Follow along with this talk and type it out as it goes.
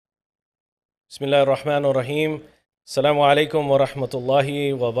Bismillah ar-Rahman ar-Rahim. Assalamu alaikum wa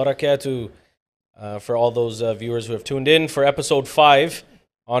rahmatullahi wa barakatuh. For all those viewers who have tuned in for episode 5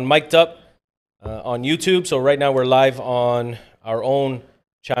 on Mic'd Up on YouTube. So right now we're live on our own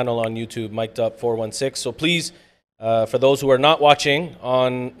channel on YouTube, Mic'd Up 416. So please, for those who are not watching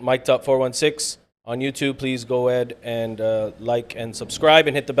on Mic'd Up 416 on YouTube, please go ahead and like and subscribe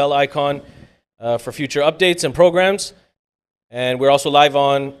and hit the bell icon for future updates and programs. And we're also live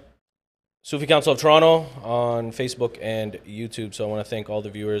on Sufi Council of Toronto on Facebook and YouTube. So I want to thank all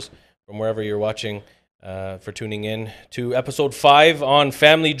the viewers from wherever you're watching for tuning in to episode 5 on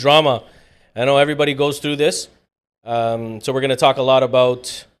family drama. I know everybody goes through this. So we're going to talk a lot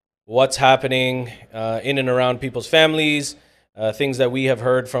about what's happening in and around people's families, things that we have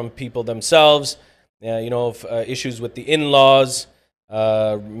heard from people themselves, issues with the in-laws,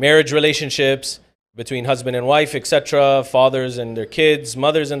 marriage relationships between husband and wife, etc., fathers and their kids,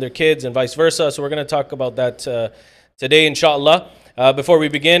 mothers and their kids, and vice versa. So we're going to talk about that today, inshallah. Before we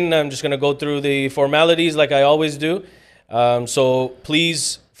begin, I'm just going to go through the formalities like I always do. So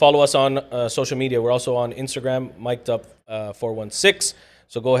please follow us on social media. We're also on Instagram, Mic'd Up 416.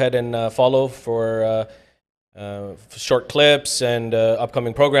 So go ahead and follow for short clips and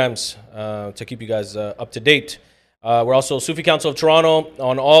upcoming programs to keep you guys up to date. We're also Sufi Council of Toronto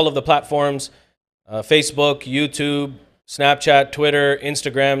on all of the platforms. Facebook, YouTube, Snapchat, Twitter,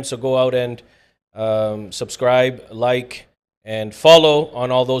 Instagram. So go out and subscribe, like, and follow on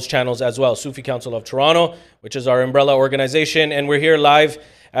all those channels as well. Sufi Council of Toronto, which is our umbrella organization. And we're here live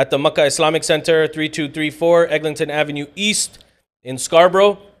at the Makkah Islamic Center, 3234 Eglinton Avenue East in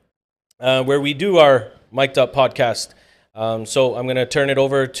Scarborough, where we do our Mic'd Up podcast. So I'm going to turn it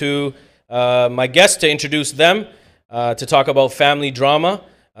over to my guests to introduce them to talk about family drama.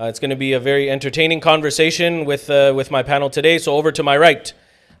 It's going to be a very entertaining conversation with my panel today. So over to my right,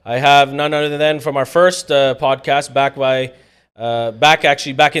 I have none other than from our first podcast,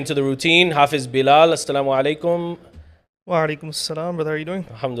 back into the routine, Hafiz Bilal. Assalamu alaikum. Wa alaikum assalam, brother. How are you doing?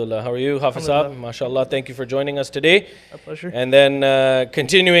 Alhamdulillah. How are you, Hafiz Saab? MashaAllah. Thank you for joining us today. A pleasure. And then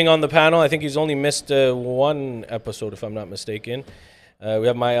continuing on the panel, I think he's only missed one episode, if I'm not mistaken. We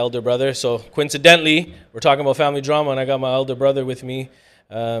have my elder brother. So coincidentally, we're talking about family drama, and I got my elder brother with me.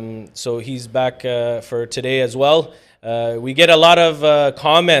 So he's back for today as well. We get a lot of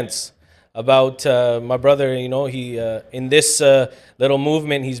comments about my brother. You know, he in this little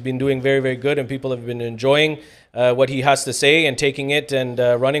movement, he's been doing very, very good, and people have been enjoying what he has to say and taking it and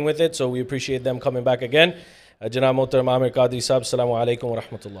running with it. So we appreciate them coming back again. Janab Mohtaram Amir Qadri Saab, Assalamu alaikum wa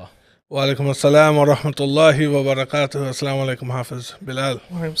rahmatullah. Wa alaikum assalam wa rahmatullahi wa barakatuh. Assalamu alaikum, Hafiz Bilal.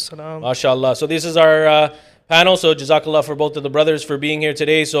 Wa alaikum assalam. MashaAllah. So this is our panel. So Jazakallah for both of the brothers for being here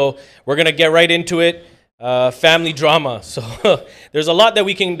today. So we're going to get right into it. Family drama. So there's a lot that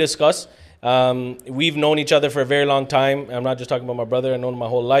we can discuss. We've known each other for a very long time. I'm not just talking about my brother. I've known him my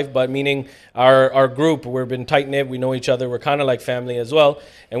whole life, but meaning our group, we've been tight-knit. We know each other. We're kind of like family as well.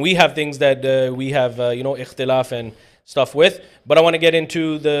 And we have things that we have, ikhtilaf and stuff with. But I want to get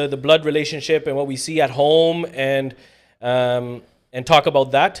into the blood relationship and what we see at home and talk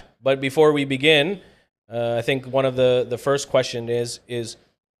about that. But before we begin, I think one of the first question is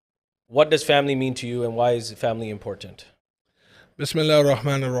what does family mean to you and why is family important? Bismillah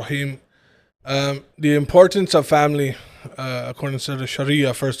ar-Rahman ar-Rahim. The importance of family, according to the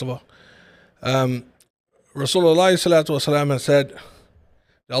Sharia, first of all. Rasulullah salatu wasalam has said,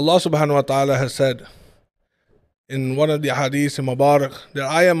 Allah subhanahu wa ta'ala has said in one of the hadiths in Mubarak that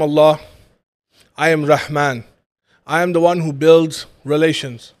I am Allah, I am Rahman. I am the one who builds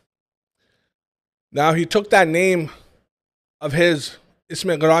relations. Now he took that name of his,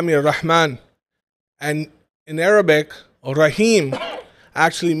 Ismi Gharami Rahman, and in Arabic, Rahim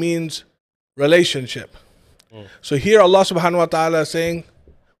actually means relationship. So here Allah subhanahu wa ta'ala is saying,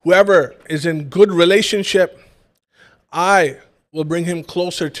 whoever is in good relationship, I will bring him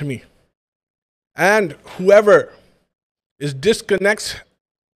closer to me. And whoever is disconnects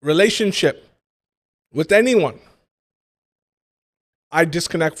relationship with anyone, I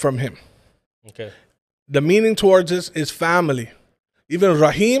disconnect from him. Okay. The meaning towards this is family. Even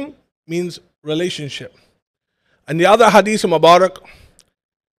Rahim means relationship. And the other hadith of Mubarak,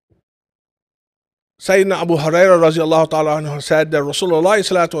 Sayyidina Abu Hurairah radiallahu ta'ala anhu said that Rasulullah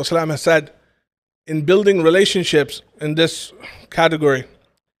sallallahu alaihi wasallam has said in building relationships in this category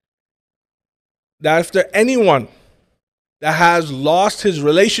that if there anyone that has lost his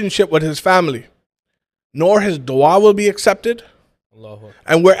relationship with his family, nor his dua will be accepted,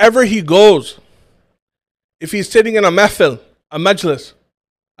 and wherever he goes, if he's sitting in a mehfil, a majlis,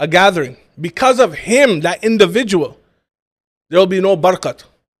 a gathering, because of him, that individual, there will be no barakat.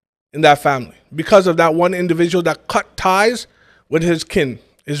 in that family because of that one individual that cut ties with his kin,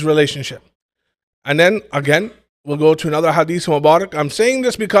 his relationship. And then again, we'll go to another hadith Mubarak. I'm saying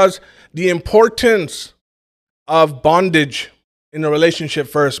this because the importance of bondage in a relationship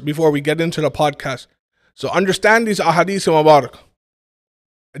first before we get into the podcast. So understand these ahadith Mubarak.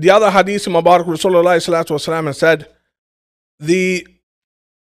 The other hadith Mubarak, Rasulullah sallallahu alaihi wasallam has said, the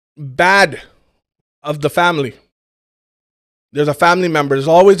bad of the family. There's a family member. There's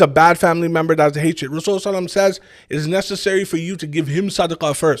always a bad family member that has hatred. Rasulullah says it is necessary for you to give him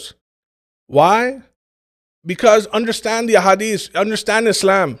sadaqah first. Why? Because understand the hadith, understand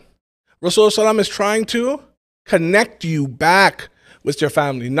Islam. Rasulullah is trying to connect you back with your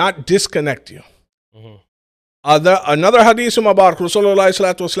family, not disconnect you. Mm-hmm. Another hadith Mubarak,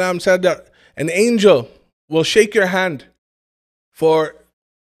 Rasulullah said that an angel will shake your hand for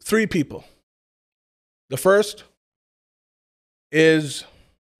 3 people. The first is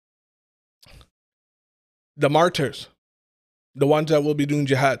the martyrs, the ones that will be doing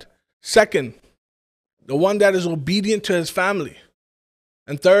jihad. Second, the one that is obedient to his family.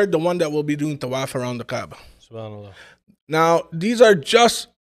 And third, the one that will be doing tawaf around the Kaaba. Subhanallah. Now, these are just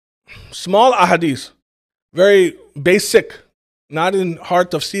small ahadith, very basic, not in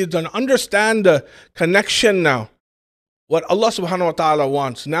heart of seeds. And understand the connection now, what Allah subhanahu wa ta'ala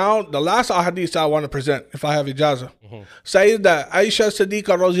wants. Now, the last ahadith I want to present, if I have ijazah. Sayyidah Aisha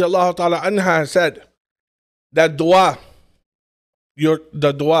Siddiqa radiallahu ta'ala anha said that dua,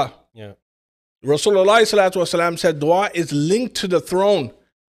 the dua, Yeah. Rasulullah sallallahu alaihi wasallam said dua is linked to the throne,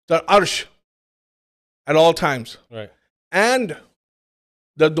 the arsh, at all times. Right. And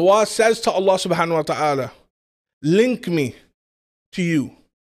the dua says to Allah subhanahu wa ta'ala, link me to you.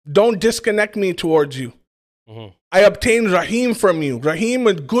 Don't disconnect me towards you. Mm-hmm. I obtain Rahim from you. Rahim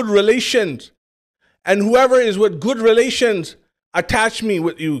with good relations. And whoever is with good relations, attach me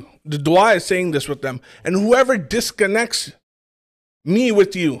with you. The dua is saying this with them. And whoever disconnects me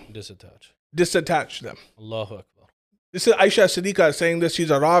with you, disattach them. Allahu Akbar. This is Aisha Siddiqa saying this.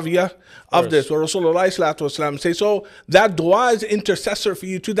 She's a ravia of this. Where Rasulullah sallallahu alaihi wasallam say, so that dua is intercessor for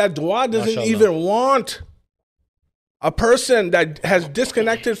you too. That dua doesn't MashaAllah. even want a person that has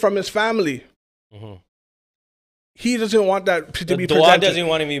disconnected from his family. Mm-hmm. He doesn't want that to The be dua presented. doesn't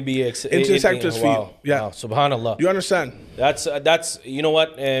want to be Intersect his feet. Wow. Yeah. Wow. Subhanallah. You understand? That's you know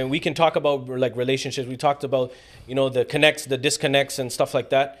what, we can talk about like relationships. We talked about, you know, the connects, the disconnects and stuff like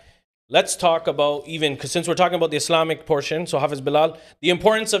that. Let's talk about, even because since we're talking about the Islamic portion, so Hafiz Bilal, the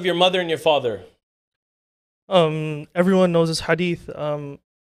importance of your mother and your father. Everyone knows this hadith. When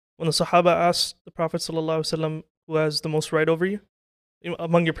the Sahaba asked the Prophet ﷺ, who has the most right over you,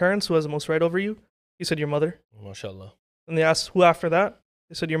 among your parents, who has the most right over you, he said, your mother. MashaAllah. And they asked, who after that?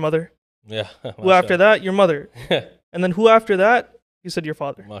 He said, your mother. Yeah. Who after that? Your mother. And then who after that? He said, your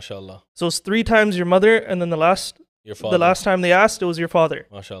father. MashaAllah. So it's 3 times your mother, and then Your father. the last time they asked, it was your father.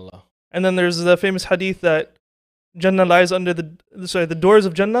 MashaAllah. And then there's the famous hadith that Jannah lies under the doors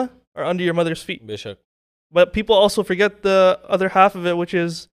of Jannah are under your mother's feet. Bishak. But people also forget the other half of it, which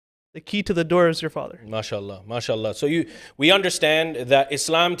is the key to the door is your father. MashaAllah. MashaAllah. So we understand that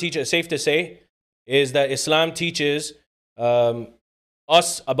Islam teaches, safe to say, is that Islam teaches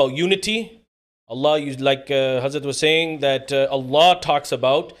us about unity. Allah, like Hazrat was saying, that Allah talks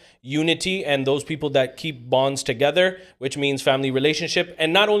about unity and those people that keep bonds together, which means family relationship.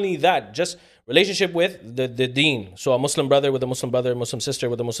 And not only that, just relationship with the deen. So a Muslim brother with a Muslim brother, Muslim sister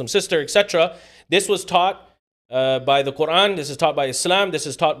with a Muslim sister, etc. This was taught by the Quran. This is taught by Islam. This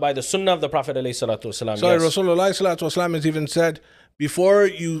is taught by the Sunnah of the Prophet ﷺ. Sorry, Yes. Rasulullah sallallahu alaihi wasallam has even said,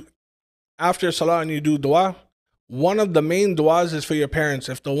 after salah and you do dua, one of the main duas is for your parents.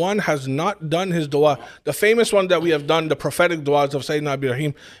 If the one has not done his dua, the famous one that we have done, the prophetic duas of Sayyidina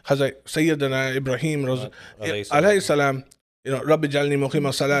Ibrahim, Sayyidina Ibrahim alayhi salam, you know, Rabbi jalni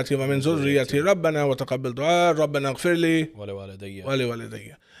muqima salati wa min zurriyati Rabbana wa taqabbal dua, Rabbana ighfir li wa li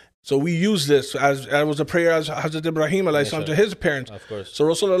walidayya. So we use this as was a prayer as Hazrat Ibrahim alayhi salam to his parents. Of course. So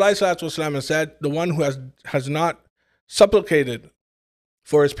Rasulullah sallallahu alaihi wasallam has said, the one who has not supplicated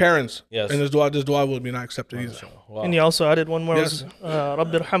for his parents, Yes. and this dua will be not accepted either. Wow. And he also added one more. Yes.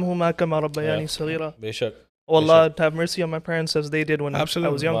 Rabbi irhamhuma kama rabbayani saghira. Bishak. Oh Allah, have mercy on my parents as they did when I was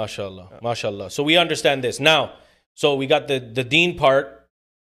Absolutely. young. MashaAllah. MashaAllah. So we understand this. Now, so we got the deen part,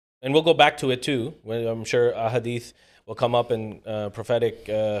 and we'll go back to it too. I'm sure a hadith will come up in prophetic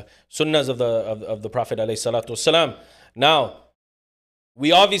sunnahs of the Prophet alayhi salatu wasalam. Now,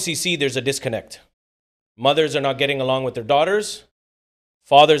 we obviously see there's a disconnect. Mothers are not getting along with their daughters.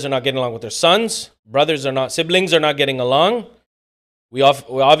 Fathers are not getting along with their sons. Siblings are not getting along. We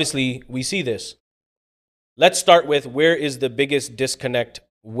obviously see this. Let's start with, where is the biggest disconnect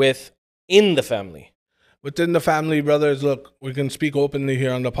within the family? Within the family, brothers, look, we can speak openly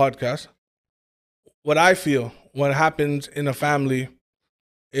here on the podcast. What I feel, what happens in a family,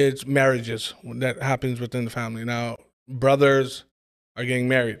 is marriages that happens within the family. Now, brothers are getting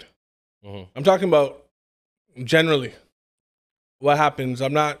married. Mhm. I'm talking about generally what happens.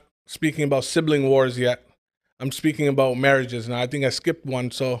 I'm not speaking about sibling wars yet. I'm speaking about marriages. Now, I think I skipped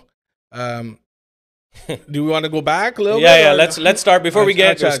one. So, do we want to go back a little bit? Yeah. or- Let's start before we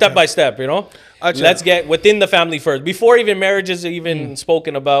get Acha, step acha. by step. Acha. Let's get within the family first, before even marriages are even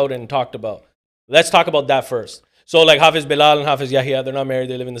spoken about and talked about. Let's talk about that first. So, like Hafiz Bilal and Hafiz Yahya, they're not married;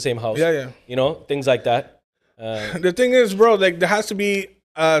 they live in the same house. Yeah. Things like that. The thing is, bro, like there has to be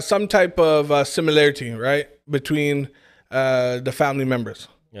some type of similarity, right, between the family members.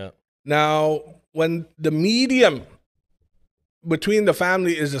 Yeah. Now, when the medium between the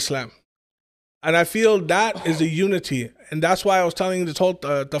family is Islam, and I feel that is a unity, and that's why I was telling you this whole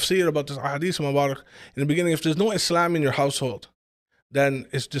tafsir about this hadith Mubarak in the beginning. If there's no Islam in your household, then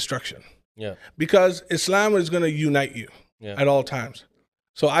it's destruction. Yeah. Because Islam is going to unite you Yeah. at all times.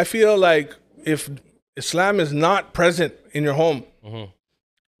 So I feel like if Islam is not present in your home,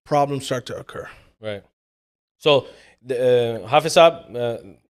 problems start to occur. Right. So, Hafiz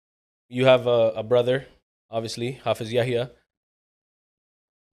Saab, you have a brother, obviously, Hafiz Yahya.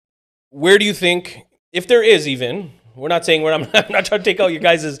 Where do you think, if there is even, we're not saying I'm not trying to take out your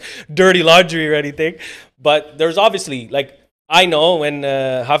guys' dirty laundry or anything, but there's obviously, like, I know when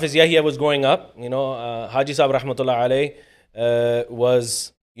Hafiz Yahya was growing up, Haji Saab Rahmatullah alayh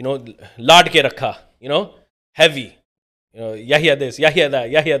was, laad ke rakha, heavy. Yahya this, Yahya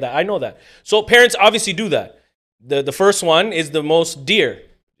that. I know that. So parents obviously do that. The first one is the most dear.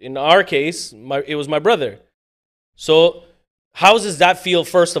 In our case, it was my brother. So how does that feel,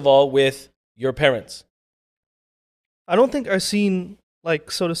 first of all, with your parents? I don't think I've seen,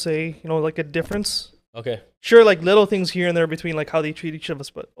 like, so to say, like a difference. Okay. Sure, like little things here and there between like how they treat each of us,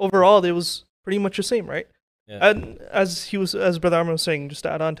 but overall it was pretty much the same, right? Yeah. And as Brother Arman was saying, just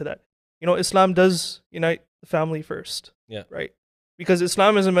to add on to that, Islam does unite the family first. Yeah. Right? Because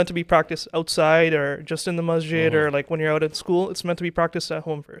Islam isn't meant to be practiced outside or just in the masjid or like when you're out at school. It's meant to be practiced at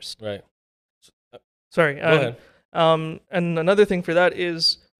home first. Right. Sorry. Go ahead. And another thing for that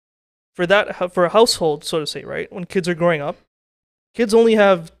is, for a household, so to say, right? When kids are growing up, kids only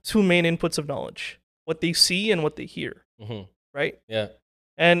have two main inputs of knowledge: what they see and what they hear. Mhm. Right? Yeah.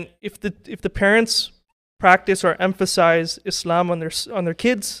 And if the parents practice or emphasize Islam on their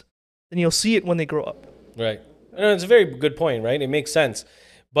kids, then you'll see it when they grow up. Right. It's a very good point, right? It makes sense.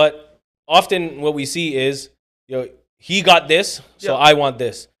 But often what we see is, he got this, so Yeah. I want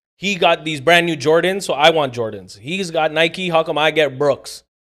this. He got these brand new Jordans, so I want Jordans. He's got Nike, how come I get Brooks?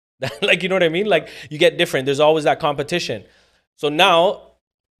 Like, you know what I mean? Like, you get different. There's always that competition. So now,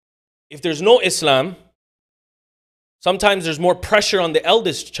 if there's no Islam, sometimes there's more pressure on the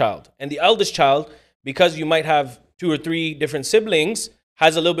eldest child. And the eldest child, because you might have 2 or 3 different siblings,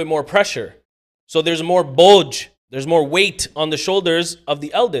 has a little bit more pressure. So there's more boj, there's more weight on the shoulders of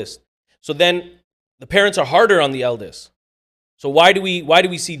the eldest. So then the parents are harder on the eldest. So why do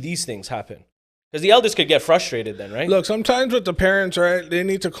we see these things happen? Because the eldest could get frustrated then, right? Look, sometimes with the parents, right, they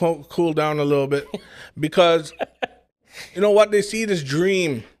need to cool down a little bit because, what, they see this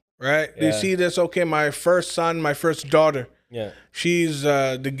dream, right? They Yeah. see this, okay, my first son, my first daughter, Yeah. she's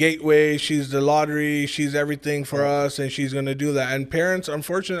the gateway, she's the lottery, she's everything for us, and she's going to do that. And parents,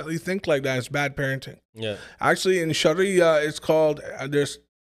 unfortunately, think like that. It's bad parenting. Yeah. Actually, in Sharia, it's called, there's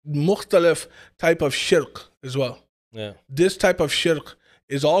mukhtalif type of shirk as well. Yeah. This type of shirk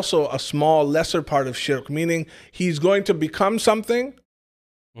is also a small, lesser part of shirk, meaning he's going to become something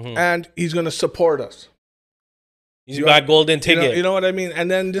and he's going to support us. He's got golden ticket. You know what I mean? And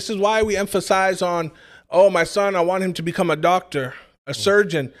then this is why we emphasize on, oh, my son, I want him to become a doctor, a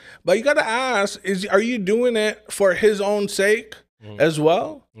surgeon. But you got to ask, are you doing it for his own sake as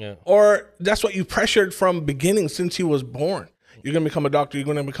well? Yeah. Or that's what you pressured from beginning since he was born? You're going to become a doctor. You're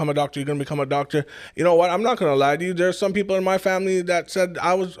going to become a doctor. You're going to become a doctor. You know what? I'm not going to lie to you. There's some people in my family that said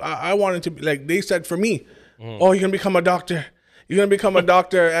I wanted to be, like, they said for me, oh, you're going to become a doctor. You're going to become a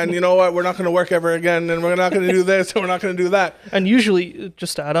doctor. And you know what? We're not going to work ever again. And we're not going to do this. And we're not going to do that. And usually,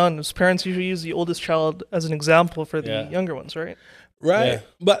 just to add on, as parents usually use the oldest child as an example for the younger ones, right? Right. Yeah.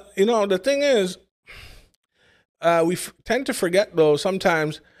 But, the thing is, we tend to forget, though,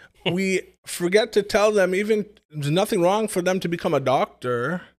 sometimes we forget to tell them, even there's nothing wrong for them to become a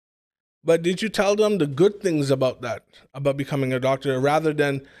doctor, but did you tell them the good things about that, about becoming a doctor, rather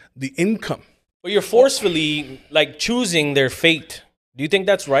than the income? But you're forcefully, like, choosing their fate. Do you think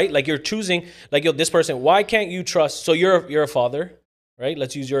that's right? Like, you're choosing, like, this person, why can't you trust? So you're a father, right?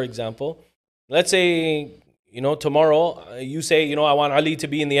 Let's use your example. Let's say, tomorrow you say, I want Ali to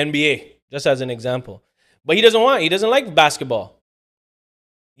be in the NBA, just as an example. But he doesn't like basketball.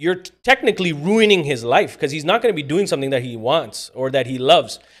 You're technically ruining his life because he's not going to be doing something that he wants or that he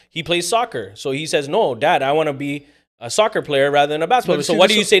loves. He plays soccer. So he says, no, Dad, I want to be a soccer player rather than a basketball player. So what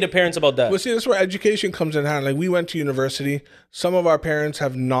do you say to parents about that? Well, see, that's where education comes in hand. Like, we went to university. Some of our parents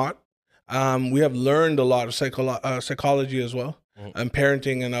have not. We have learned a lot of psychology as well, and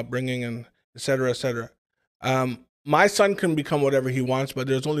parenting and upbringing and et cetera, et cetera. My son can become whatever he wants, but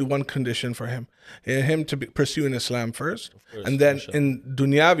there's only one condition for him to pursue in Islam first. And then in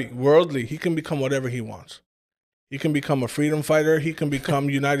dunyavi, worldly, he can become whatever he wants. He can become a freedom fighter. He can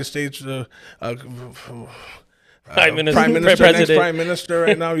become United States Prime Minister, next Prime Minister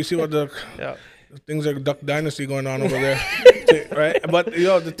right now. You see what the things like Duck Dynasty going on over there, right? But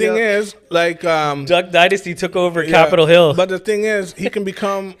the thing is, like, Duck Dynasty took over Capitol Hill. But the thing is, he can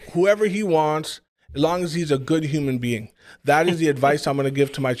become whoever he wants as long as he's a good human being. That is the advice I'm going to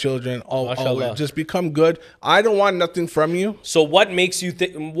give to my children. Always. Just become good. I don't want nothing from you. So what makes you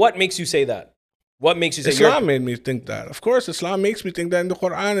what makes you say that? What makes you say Islam made me think that? Of course, Islam makes me think that. In the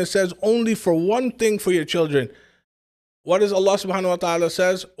Quran, it says only for one thing for your children. What does Allah subhanahu wa ta'ala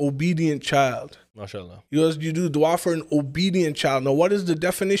says? Obedient child. MashaAllah. You do dua for an obedient child. Now, what is the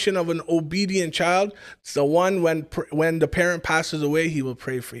definition of an obedient child? It's the one when the parent passes away, he will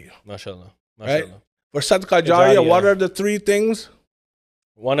pray for you. MashaAllah. Right? For sadaqah jariyah, what are the three things?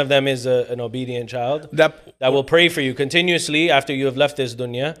 One of them is an obedient child that will pray for you continuously after you have left this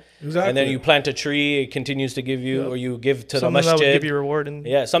dunya. Exactly. And then you plant a tree, it continues to give you, or you give to the masjid. Something that will give you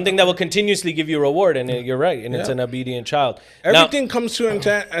reward. Something that will continuously give you reward. And you're right. And it's an obedient child. Everything comes to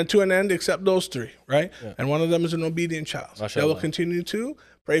an end except those three, right? Yeah. And one of them is an obedient child. That will continue to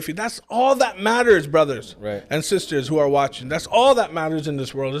pray for you. That's all that matters, brothers and sisters who are watching. That's all that matters in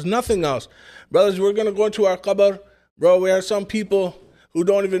this world. There's nothing else. Brothers, we're going to go into our qabr. Bro, we have some people who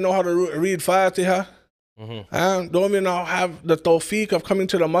don't even know how to read Fatiha, don't even have the tawfiq of coming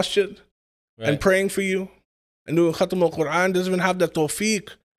to the masjid and praying for you, and doing khatam al-Quran, doesn't even have the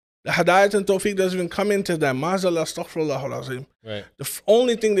tawfiq. The hadayat and tawfiq doesn't even come into them. Ma'azallah, astaghfirullah al-azim. The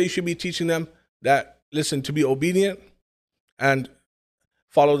only thing that you should be teaching them, listen, to be obedient and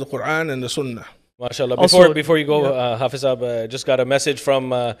follow the Quran and the Sunnah. MashaAllah. Before you go, Hafiz Ab, just got a message from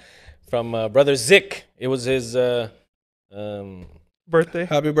Brother Zik. It was his... birthday.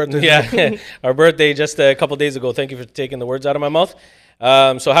 Happy birthday. Yeah, our birthday just a couple days ago. Thank you for taking the words out of my mouth.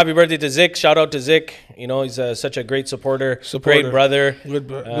 So happy birthday to Zik. Shout out to Zik. He's such a great supporter. Great brother. Good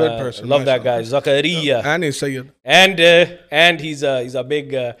person. Love that guy. Zakaria. And he's Sayyid. And he's a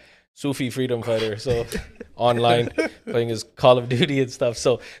big Sufi freedom fighter. So online playing his Call of Duty and stuff.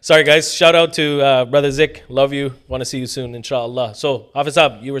 So sorry guys. Shout out to Brother Zik. Love you. Want to see you soon, inshallah. So Hafiz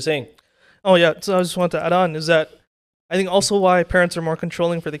Ab, you were saying? Oh yeah. So I just want to add on is that I think also why parents are more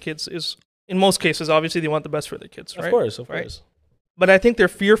controlling for the kids is, in most cases, obviously they want the best for their kids, right? Of course. But I think they're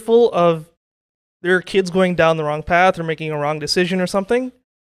fearful of their kids going down the wrong path or making a wrong decision or something,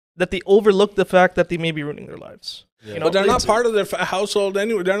 that they overlook the fact that they may be ruining their lives. Yeah. But they're not part of their household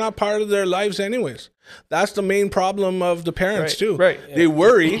anyway. They're not part of their lives anyways. That's the main problem of the parents too. Right. They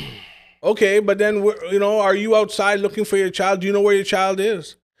worry. Okay, but then are you outside looking for your child? Do you know where your child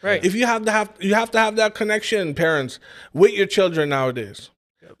is? Right. If you have to have that connection, parents, with your children nowadays.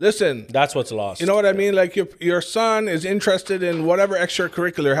 Listen, that's what's lost. You know what I mean? Like your son is interested in whatever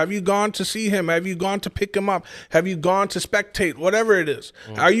extracurricular. Have you gone to see him? Have you gone to pick him up? Have you gone to spectate? Whatever it is.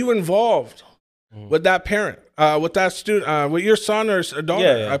 Are you involved with that parent, with that student, with your son or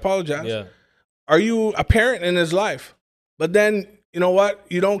daughter? I apologize. Yeah. Are you a parent in his life? But then, you know what?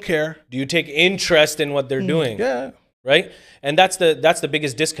 You don't care. Do you take interest in what they're doing? Yeah. Right? And that's the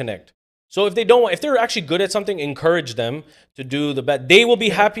biggest disconnect. So if they're actually good at something, encourage them to do the best. They will be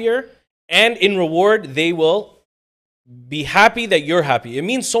happier, and in reward, they will be happy that you're happy. It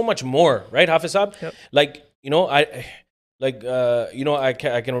means so much more, right, Hafiz Ab? Yep. I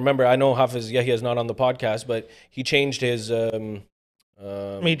can remember. I know Hafiz Yahya is not on the podcast, but he changed his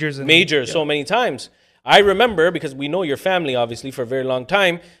majors so many times. I remember, because we know your family obviously for a very long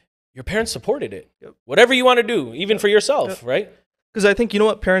time. Your parents supported it. Yep. Whatever you want to do, even for yourself, right? Because I think,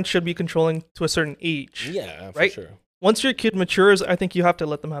 parents should be controlling to a certain age. Yeah, right? for sure. Once your kid matures, I think you have to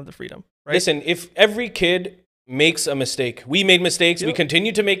let them have the freedom, right? Listen, if every kid makes a mistake, we made mistakes, we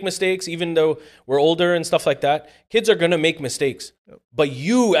continue to make mistakes, even though we're older and stuff like that. Kids are going to make mistakes. But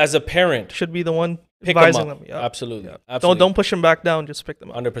you, as a parent, should be the one pick advising them up. them. Yeah. Absolutely. Yeah. Absolutely. Don't push them back down. Just pick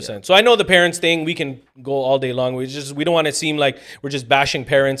them up. 100%. Yeah. So I know the parents thing. We can go all day long. We don't want to seem like we're just bashing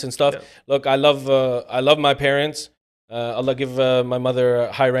parents and stuff. Yeah. Look, I love my parents. Allah give my mother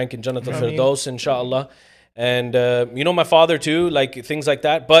a high rank in Jannat Ameen. al-Firdaus, inshallah. And you know, my father too, like things like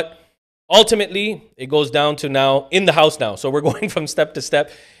that. But ultimately, it goes down to now in the house now. So we're going from step to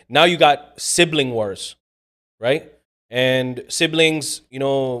step. Now you got sibling wars, right? And siblings, you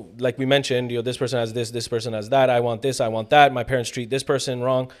know, like we mentioned, you know, this person has this person has that. I want this, I want that. My parents treat this person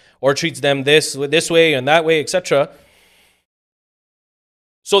wrong, or treats them this way and that way, etc.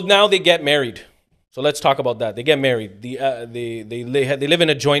 So now they get married. So let's talk about that. They get married. They live in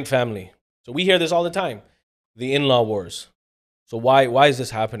a joint family. So we hear this all the time, the in-law wars. So why is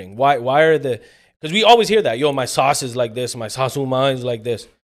this happening? Why are because we always hear that, yo, my sauce is like this, my sasuma is like this.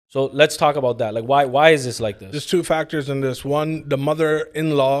 So let's talk about that. Like, why is this like this? There's two factors in this. One, the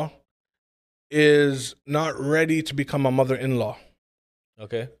mother-in-law is not ready to become a mother-in-law.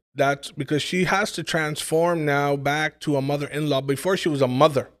 Okay. That's because she has to transform now back to a mother-in-law. Before she was a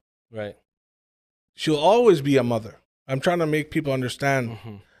mother. Right. She'll always be a mother. I'm trying to make people understand.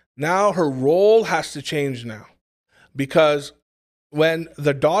 Mm-hmm. Now her role has to change now. Because when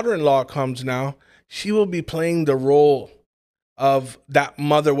the daughter-in-law comes now, she will be playing the role of that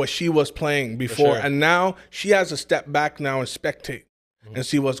mother, what she was playing before. Sure. And now she has to step back now and spectate and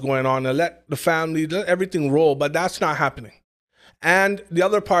see what's going on and let the family, let everything roll. But that's not happening. And the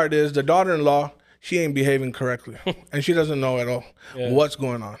other part is the daughter-in-law, she ain't behaving correctly. And she doesn't know at all what's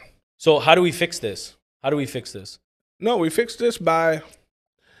going on. So how do we fix this? How do we fix this? No, we fix this by,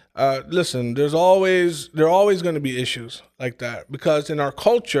 listen, there are always going to be issues like that. Because in our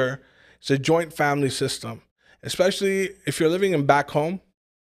culture, it's a joint family system. Especially if you're living in back home,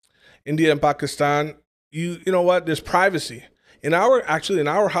 India and Pakistan, you know what? There's privacy. In our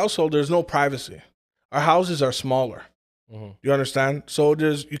household, there's no privacy. Our houses are smaller. Mm-hmm. You understand? So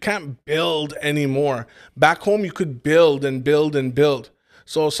you can't build anymore. Back home, you could build and build and build.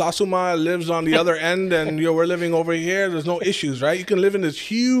 So Sasuma lives on the other end and we're living over here. There's no issues, right? You can live in this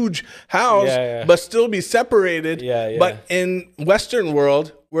huge house, but still be separated. But in Western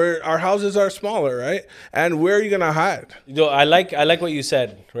world, where our houses are smaller, right? And where are you going to hide? You know, I like what you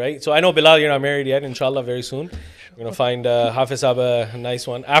said, right? So I know, Bilal, you're not married yet, inshallah, very soon. We're going to find Hafiz Abba a nice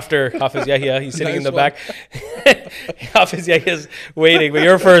one. After Hafiz Yahya, he's sitting in the back. Hafiz Yahya's waiting, but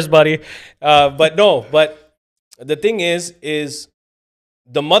you're first, buddy. But the thing is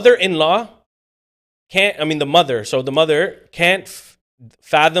the mother-in-law the mother can't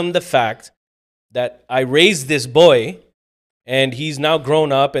fathom the fact that I raised this boy and he's now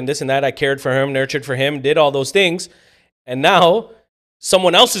grown up and this and that. I cared for him, nurtured for him, did all those things. And now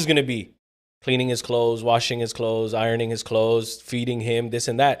someone else is going to be cleaning his clothes, washing his clothes, ironing his clothes, feeding him, this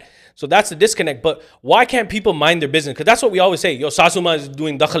and that. So that's the disconnect. But why can't people mind their business? Because that's what we always say. Yo, Sasuma is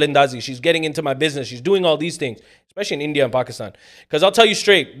doing dakhal indazi. She's getting into my business. She's doing all these things, especially in India and Pakistan. Because I'll tell you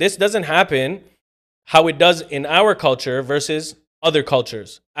straight, this doesn't happen how it does in our culture versus other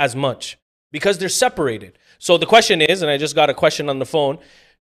cultures as much. Because they're separated. So the question is, and I just got a question on the phone,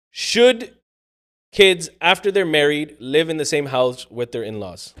 should kids, after they're married, live in the same house with their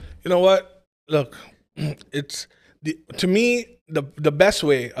in-laws? You know what? Look, to me, the best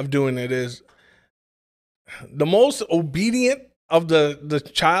way of doing it is the most obedient of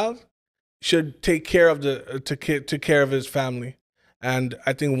the child should take care of take care of his family. And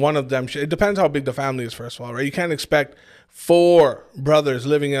I think one of them should, it depends how big the family is, first of all, right? You can't expect 4 brothers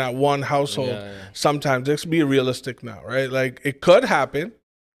living in that one household. Sometimes. Let's be realistic now, right? Like, it could happen,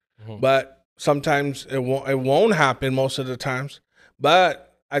 but sometimes it won't happen most of the times. But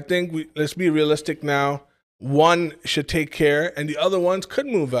I think let's be realistic now. One should take care and the other ones could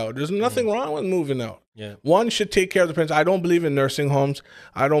move out. There's nothing wrong with moving out. One should take care of the parents. I don't believe in nursing homes.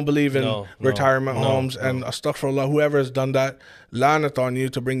 I don't believe in retirement homes. And astaghfirullah, whoever has done that, lanat on you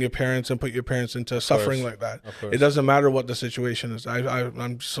to bring your parents and put your parents into suffering like that. It doesn't matter what the situation is.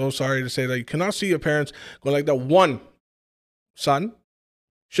 I'm so sorry to say that you cannot see your parents go like that. One son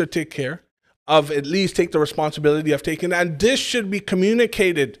should take care of, at least take the responsibility of taking that. And this should be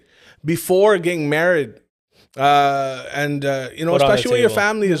communicated before getting married. You know, especially with your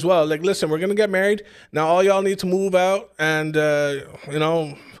family as well. Like, listen, we're going to get married. Now all y'all need to move out. And, you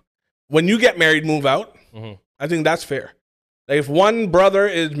know, when you get married, move out. I think that's fair. Like, if one brother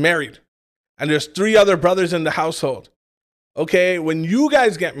is married and there's 3 other brothers in the household, okay, when you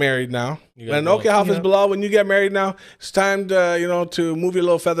guys get married now, and okay, Hafiz Bilal, when you get married now, it's time to, you know, to move your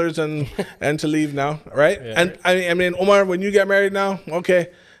little feathers and to leave now, right? And I mean, Omar, when you get married now,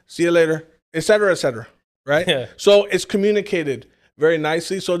 okay, see you later, etc., etc., right? So it's communicated very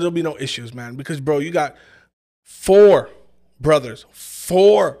nicely, so there'll be no issues, man. Because, bro, you got 4 brothers,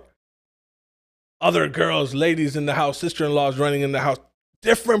 4 other girls, ladies in the house, sister-in-laws running in the house.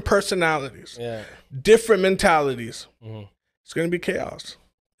 different personalities, Yeah. different mentalities. Mhm. It's going to be chaos.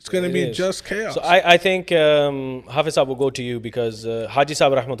 It's going to It be is. just chaos. So I think Hafiz Saab will go to you because Haji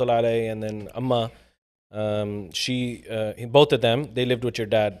Saab rahmatullah alayhi and then Amma, both of them, they lived with your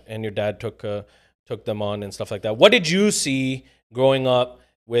dad, and your dad took them on and stuff like that. What did you see growing up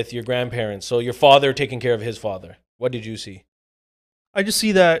with your grandparents? So your father taking care of his father. What did you see? I just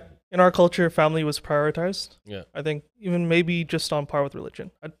see that in our culture, family was prioritized. Yeah. I think even maybe just on par with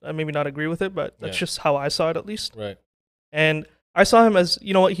religion. I maybe not agree with it, but that's Yeah. just how I saw it at least. Right. And I saw him as,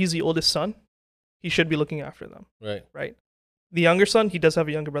 you know what, he's the oldest son. He should be looking after them, Right. right? The younger son, he does have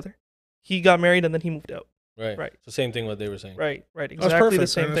a younger brother. He got married and then he moved out. Right. Right. So same thing what they were saying. Right. That's Exactly the perfect,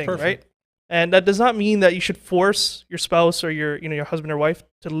 same man. That's thing, perfect. right? And that does not mean that you should force your spouse or your husband or wife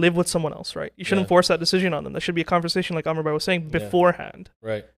to live with someone else, right? You shouldn't Yeah. force that decision on them. That should be a conversation, like Amr Bhai was saying, Yeah. beforehand,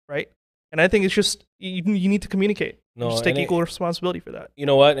 Right. right? And I think it's just you need to communicate. No, Just take and equal responsibility for that. you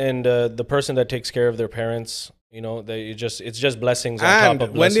know what? And the person that takes care of their parents, it's just blessings on And top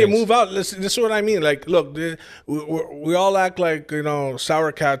of when blessings. they move out, listen, this is what I mean. Like, look, we all act like,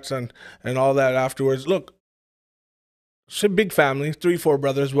 sour cats and all that afterwards. Look, it's a big family, 3-4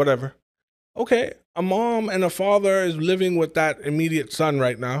 brothers, whatever. Okay, a mom and a father is living with that immediate son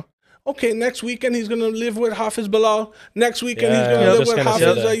right now. Okay, next weekend he's gonna live with Hafiz Bilal. Next weekend he's Yeah, gonna I was live just with gonna say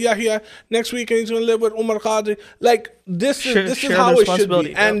Hafiz that. Yahya. Next weekend he's gonna live with Umar Qadri. Like this is Share how the it should responsibility,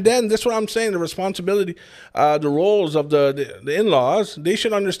 be. yeah. And then that's what I'm saying. The responsibility, the roles of the in-laws, they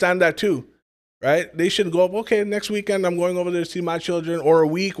should understand that too, right? They should go up. Okay, next weekend I'm going over there to see my children, or a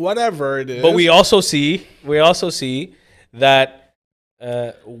week, whatever it is. But we also see that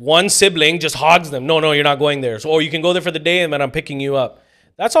one sibling just hogs them. No, you're not going there. So, or you can go there for the day, and then I'm picking you up.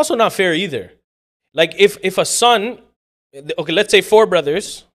 That's also not fair either. Like if a son, okay, let's say 4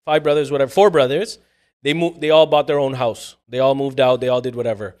 brothers, 5 brothers, whatever, 4 brothers, they all bought their own house. They all moved out. They all did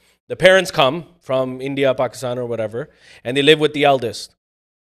whatever. The parents come from India, Pakistan, or whatever, and they live with the eldest.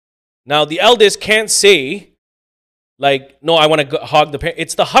 Now the eldest can't say, like, no, I want to hog the parent.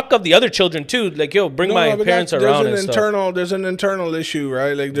 It's the huck of the other children too. Like, yo, bring my but parents there's around an and stuff. there's an internal issue,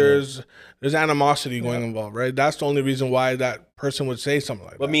 right? Like there's animosity going involved, right? That's the only reason why that person would say something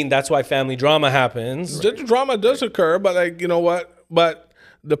like I that. mean, that's why family drama happens. The drama does occur, but like, you know what? But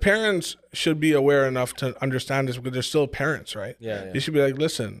the parents should be aware enough to understand this because they're still parents, right? Yeah. They should be like,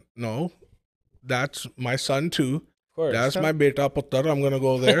 listen, no, that's my son too. Of course. That's my beta puttar. I'm gonna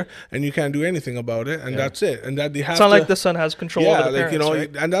go there, and you can't do anything about it, and that's it. And that they have It's not to, like the son has control over the parents,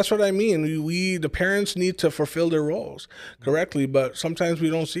 right? and that's what I mean. We the parents need to fulfill their roles correctly, but sometimes we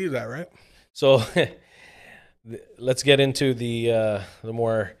don't see that, right? So let's get into the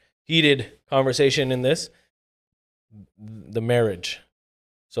more heated conversation in this. The marriage.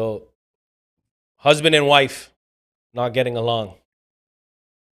 So husband and wife not getting along.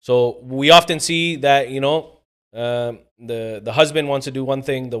 So we often see that, the husband wants to do one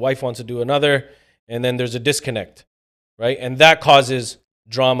thing, the wife wants to do another, and then there's a disconnect, right? And that causes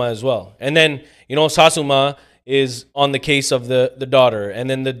drama as well. And then, Sasuma is on the case of the daughter, and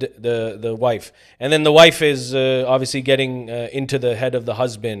then the wife, and then the wife is obviously getting into the head of the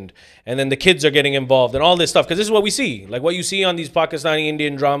husband, and then the kids are getting involved and all this stuff, because this is what we see, like what you see on these Pakistani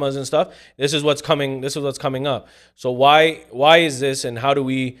Indian dramas and stuff. This is what's coming up. So why is this, and how do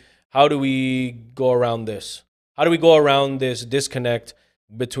we go around this? How do we go around this disconnect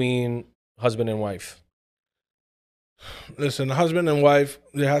between husband and wife? Listen, husband and wife,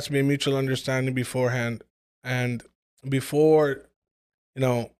 there has to be a mutual understanding beforehand. And before,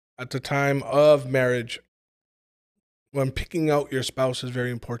 at the time of marriage, when picking out your spouse is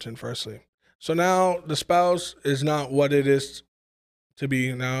very important, firstly. So now the spouse is not what it is to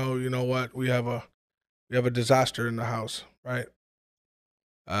be. Now, you know what? We have a disaster in the house, right?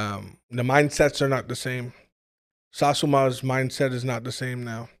 The mindsets are not the same. Sasuma's mindset is not the same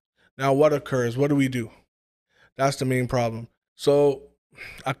now. Now what occurs? What do we do? That's the main problem. So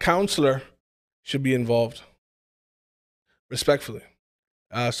a counselor should be involved, respectfully.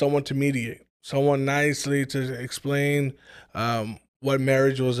 Someone to mediate, someone nicely to explain what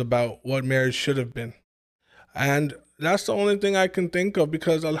marriage was about, what marriage should have been. And that's the only thing I can think of,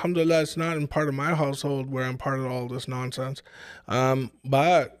 because alhamdulillah, it's not in part of my household where I'm part of all this nonsense.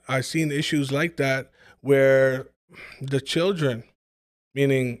 But I've seen issues like that where the children,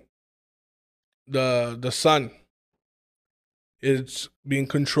 meaning the son, is being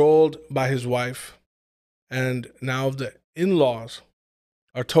controlled by his wife, and now the in-laws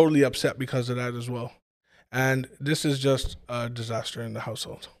are totally upset because of that as well. And this is just a disaster in the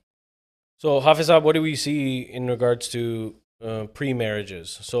household. So Hafizab, what do we see in regards to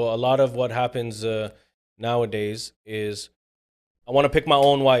pre-marriages? So a lot of what happens nowadays is I want to pick my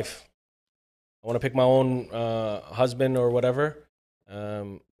own wife. I want to pick my own husband or whatever.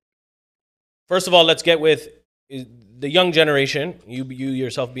 First of all, let's get with the young generation. You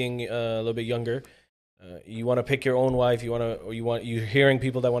yourself being a little bit younger. You want to pick your own wife. You're hearing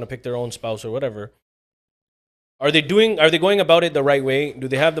people that want to pick their own spouse or whatever. Are they going about it the right way? Do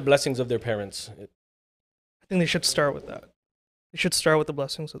they have the blessings of their parents? I think they should start with that. They should start with the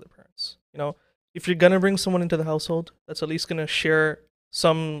blessings of their parents. You know, if you're gonna bring someone into the household that's at least gonna share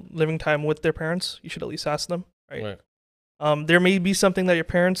some living time with their parents, you should at least ask them, right? There may be something that your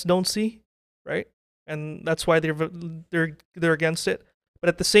parents don't see, right? And that's why they're against it. But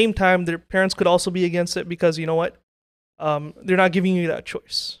at the same time, their parents could also be against it because, you know what? They're not giving you that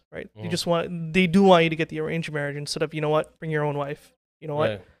choice, right? They do want you to get the arranged marriage instead of, you know what, bring your own wife. You know what?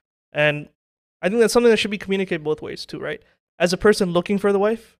 Right. And I think that's something that should be communicated both ways too, right? As a person looking for the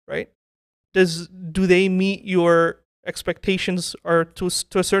wife, right? Do they meet your expectations or to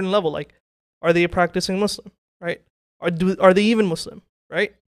a certain level? Like, are they a practicing Muslim, right? Are they even Muslim,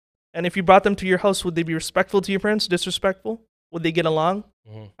 right? And if you brought them to your house, would they be respectful to your parents? Disrespectful? Would they get along?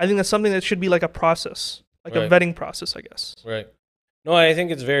 I think that's something that should be like a process, like a vetting process, I guess. Right. No, I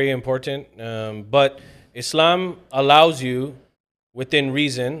think it's very important. But Islam allows you, within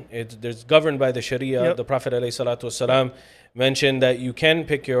reason, there's governed by the Sharia. Yep. The Prophet ﷺ mentioned that you can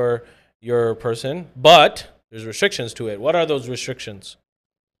pick your person, but there's restrictions to it. What are those restrictions?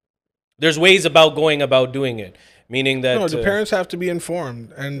 There's ways about going about doing it, meaning that... No, the parents have to be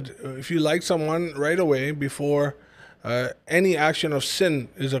informed. And if you like someone right away before any action of sin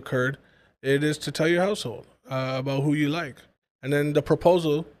is occurred, it is to tell your household about who you like. And then the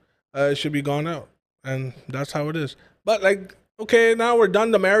proposal should be gone out. And that's how it is. But like, okay, now we're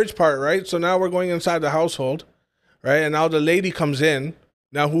done the marriage part, right? So now we're going inside the household, right? And now the lady comes in,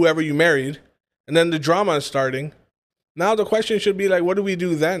 now whoever you married, and then the drama is starting. Now the question should be like, what do we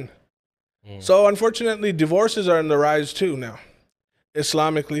do then? So unfortunately, divorces are on the rise too now.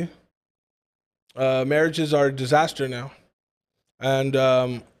 Islamically, marriages are a disaster now. And,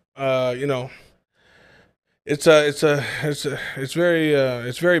 you know, it's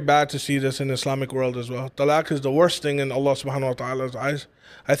very bad to see this in the Islamic world as well. Talaq is the worst thing in Allah subhanahu wa ta'ala's eyes.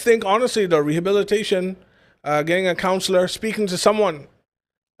 I think honestly the rehabilitation, getting a counselor, speaking to someone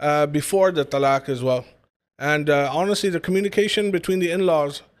before the talaq as well. And honestly the communication between the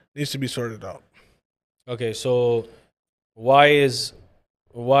in-laws needs to be sorted out. Okay, so why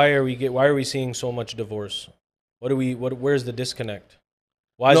are we seeing so much divorce? Where's the disconnect?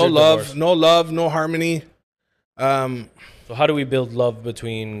 Why is no there divorce? No love, no harmony. So how do we build love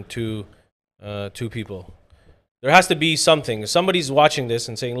between two people? There has to be something. Somebody's watching this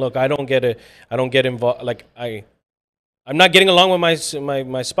and saying, "Look, I don't get involved. Like I'm not getting along with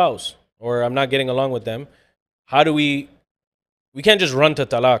my spouse, or I'm not getting along with them. How do we can't just run to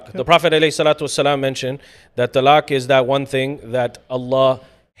talaq." Yep. The Prophet ﷺ mentioned that talaq is that one thing that Allah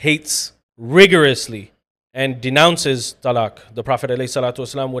hates rigorously and denounces talaq. The Prophet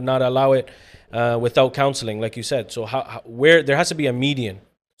ﷺ would not allow it without counseling, like you said. So where there has to be a median.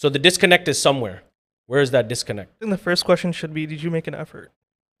 So the disconnect is somewhere. Where is that disconnect? I think the first question should be, did you make an effort?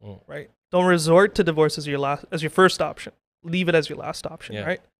 Right? Don't resort to divorce as your first option. Leave it as your last option,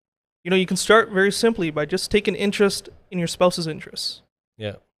 right? You know, you can start very simply by just taking interest in your spouse's interests.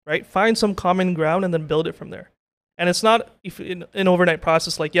 Yeah. Right? Find some common ground and then build it from there. And it's not an overnight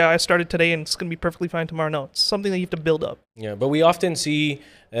process like, yeah, I started today and it's going to be perfectly fine tomorrow. No, it's something that you have to build up. Yeah, but we often see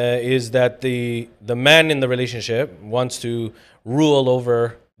is that the man in the relationship wants to rule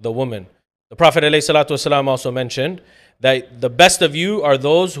over the woman. The Prophet ﷺ also mentioned that the best of you are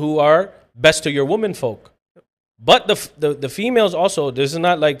those who are best to your women folk. But the females also, this is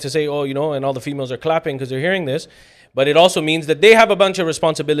not like to say, oh, you know, and all the females are clapping because they're hearing this, but it also means that they have a bunch of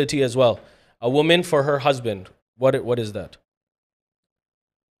responsibility as well. A woman for her husband. What is that?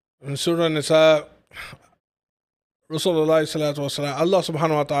 In Surah Nisa, Rasulullah sallallahu alaihi wasallam, Allah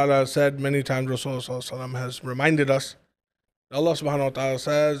subhanahu wa ta'ala said many times, Rasulullah sallallahu alaihi wasallam has reminded us, Allah subhanahu wa ta'ala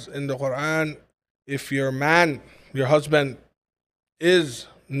says in the Quran, if your man, your husband, is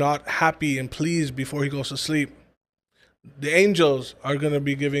not happy and pleased before he goes to sleep, the angels are going to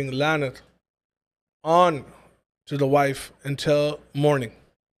be giving lanat on to the wife until morning.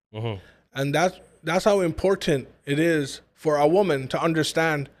 And that's how important it is for a woman to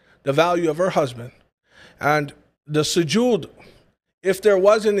understand the value of her husband. And the sujood, if there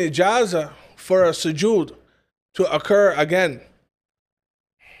was an ijazah for a sujood to occur again,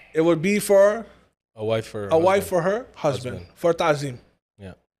 it would be for a wife for her husband. For ta'zim.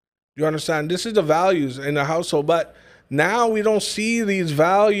 Yeah. You understand? This is the values in the household. But now we don't see these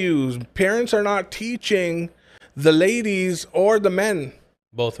values. Parents are not teaching the ladies or the men,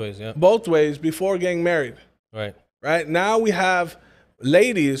 Both ways, yeah. both ways, before getting married. Right. Right now we have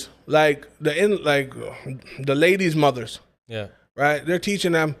ladies like the ladies' mothers. Yeah. Right, they're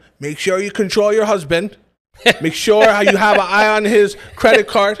teaching them, make sure you control your husband. Make sure how you have an eye on his credit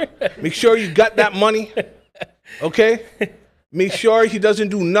card. Make sure you got that money. Okay? Make sure he doesn't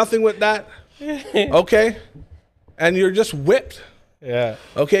do nothing with that. Okay? And you're just whipped. Yeah.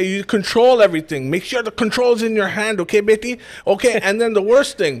 Okay? You control everything. Make sure the control's in your hand. Okay, Betty? Okay? And then the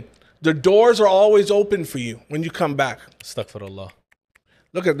worst thing, the doors are always open for you when you come back. Astaghfirullah.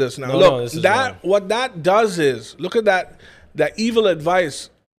 Look at this now. No, Look, this is that wrong. what that does is, look at that evil advice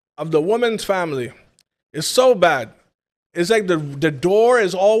of the woman's family. It's so bad. It's like the door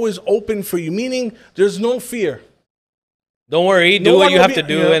is always open for you, meaning there's no fear. Don't worry, No do what one you will have be- to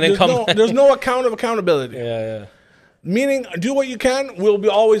do yeah, and then there's come. No, there's no accountability. Yeah, Meaning, do what you can. We'll be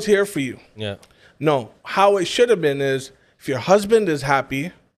always here for you. yeah. No, how it should have been is, if your husband is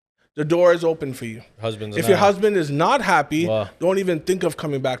happy, the door is open for you. Husbands. If your husband is not happy, Wow. don't even think of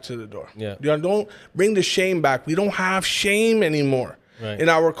coming back to the door. Yeah. Don't bring the shame back. We don't have shame anymore Right. in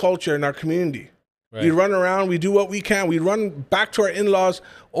our culture, in our community. Right. We run around, we do what we can. We run back to our in-laws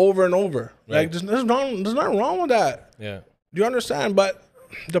over and over. Right. Like, there's nothing wrong with that. Yeah. Do you understand? But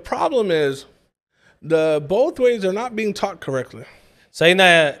the problem is, both ways are not being taught correctly.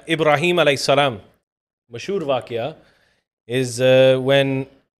 Sayyidina Ibrahim alayhi salam, mashhur waqia, is when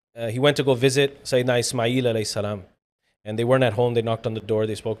he went to go visit Sayyidina Ismail alayhi salam, and they weren't at home. They knocked on the door.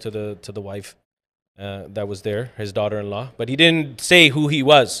 They spoke to the wife that was there, his daughter-in-law, but he didn't say who he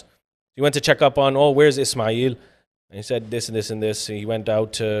was. He went to check up on, where's Ismail? And he said this and this and this. He went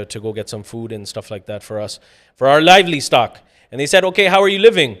out to go get some food and stuff like that for us, for our lively stock. And they said, okay, how are you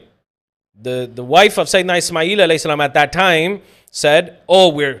living? The wife of Sayyidina Ismail alayhi salam at that time said,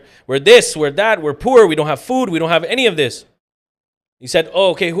 we're this, we're that, we're poor, we don't have food, we don't have any of this. He said,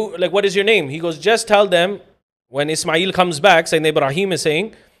 okay, what is your name? He goes, just tell them when Ismail comes back, Sayyidina Ibrahim is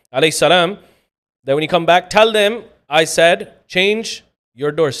saying, alayhi salam, that when you come back, tell them I said, change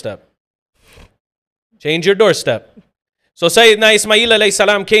your doorstep. Change your doorstep. So Sayyidina Ismail alayhi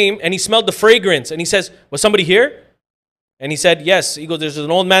salam came and he smelled the fragrance and he says, was somebody here? And he said, yes. He goes, there's an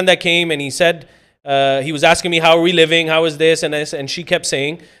old man that came and he said, he was asking me, how are we living? How is this and this? And she kept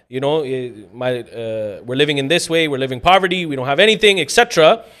saying, we're living in this way, we're living poverty, we don't have anything,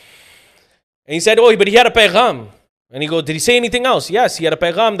 etc. And he said, but he had a paygam. And he goes, did he say anything else? Yes, he had a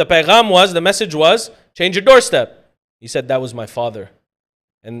paygam. The message was, change your doorstep. He said, that was my father.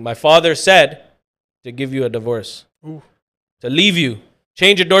 And my father said to give you a divorce, to leave you,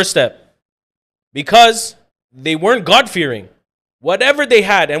 change your doorstep. Because they weren't God-fearing. Whatever they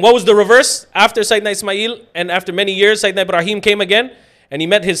had. And what was the reverse? After Sayyidina Ismail and after many years, Sayyidina Ibrahim came again and he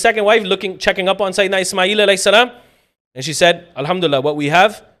met his second wife checking up on Sayyidina Ismail alayhi salam. And she said, Alhamdulillah, what we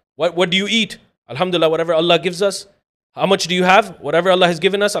have, what do you eat? Alhamdulillah, whatever Allah gives us. How much do you have? Whatever Allah has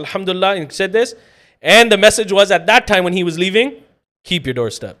given us, Alhamdulillah. And he said this. And the message was at that time when he was leaving, keep your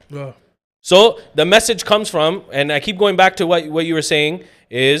doorstep. Yeah. So the message comes from, and I keep going back to what you were saying,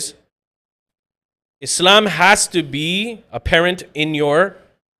 is Islam has to be apparent in your,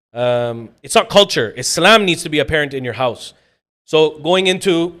 it's not culture. Islam needs to be apparent in your house. So going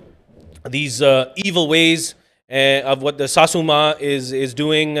into these evil ways of what the Sasuma is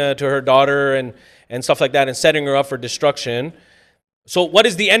doing to her daughter and stuff like that and setting her up for destruction. So what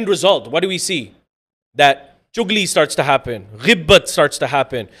is the end result? What do we see? That chugli starts to happen. Ghibbat starts to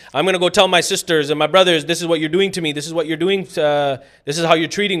happen. I'm going to go tell my sisters and my brothers, this is what you're doing to me. This is what you're doing. This is how you're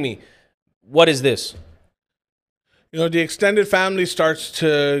treating me. What is this? The extended family starts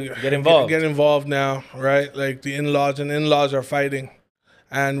to Get involved. Get involved now, right? Like the in-laws are fighting.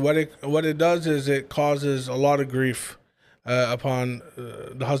 And what it does is it causes a lot of grief upon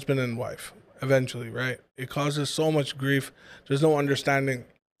the husband and wife eventually, right? It causes so much grief. There's no understanding.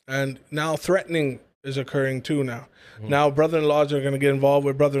 And now threatening is occurring too now. Now brother-in-laws are going to get involved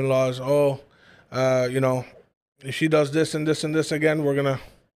with brother-in-laws. If she does this and this and this again, we're going to...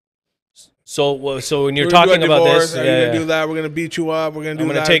 So when you're talking about this, you're going to do that. We're going to beat you up. We're going to do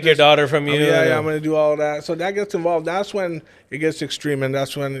that. I'm going to take your daughter from you. I'm going to do all that. So that gets involved. That's when it gets extreme, and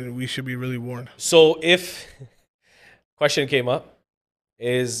that's when we should be really warned. So if question came up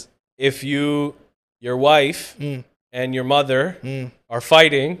is if your wife and your mother are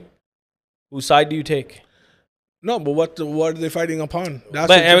fighting, whose side do you take? No, but what are they fighting upon?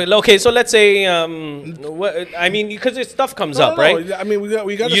 Okay, so let's say because stuff comes up, right? I mean, we got.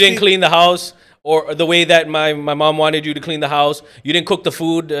 You didn't clean the house, or the way that my mom wanted you to clean the house. You didn't cook the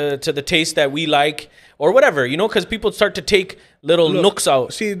food to the taste that we like, or whatever, you know, because people start to take little nooks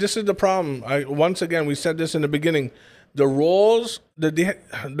out. See, this is the problem. Once again, we said this in the beginning. The roles,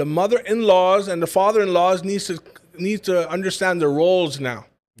 the mother-in-laws and the father-in-laws need to understand the roles now.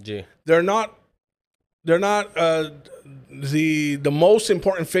 Gee. They're not the most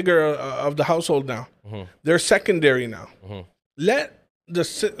important figure of the household now. They're secondary now. Let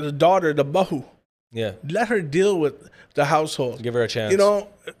the daughter, the bahu, let her deal with the household. Give her a chance. You know,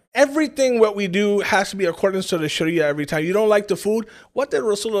 everything what we do has to be according to the Sharia every time. You don't like the food? What did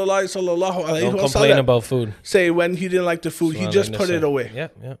Rasulullah sallallahu alaihi Don't complain about food. say when he didn't like the food? He just put it away. Yeah,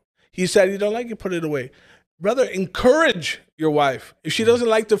 yeah. He said, you don't like it, put it away. Brother, encourage your wife. If she doesn't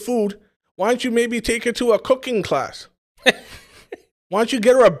like the food, why don't you maybe take her to a cooking class? Why don't you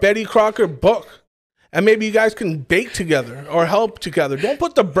get her a Betty Crocker book? And maybe you guys can bake together or help together. Don't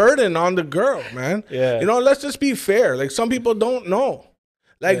put the burden on the girl, man. Yeah. You know, let's just be fair. Like, some people don't know.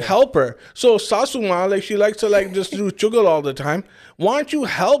 Like, help her. So Sasuma, like, she likes to like just do chugal all the time. Why don't you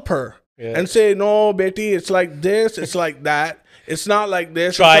help her and say, no, Betty, it's like this, it's like that. It's not like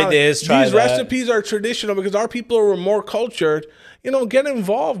this. Try this, try These that. recipes are traditional because our people were more cultured. You know, get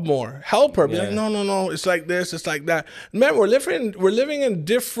involved more. Help her. Be like, no, it's like this, it's like that. Man, we're living in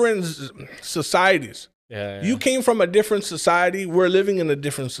different societies. Yeah. You came from a different society. We're living in a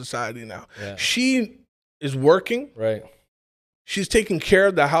different society now. Yeah. She is working. Right. She's taking care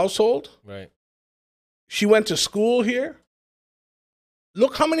of the household. Right. She went to school here.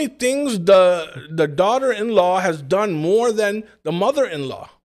 Look how many things the daughter-in-law has done more than the mother-in-law.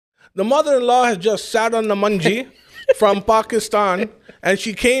 The mother-in-law has just sat on the manji from Pakistan, and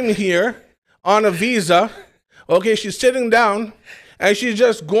she came here on a visa. Okay, she's sitting down, and she's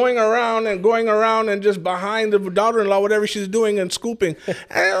just going around and just behind the daughter-in-law, whatever she's doing, and scooping.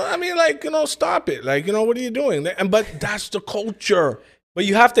 And I mean, like, you know, stop it. Like, you know, what are you doing? But that's the culture. But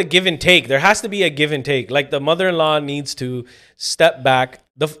you have to give and take. There has to be a give and take. Like, the mother-in-law needs to step back.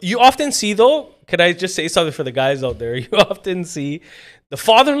 You often see, though, can I just say something for the guys out there? You often see the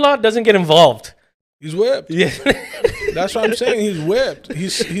father-in-law doesn't get involved. He's whipped. Yeah. That's what I'm saying. He's whipped.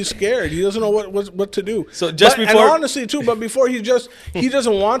 He's scared. He doesn't know what to do. So just and before, honestly too, but before he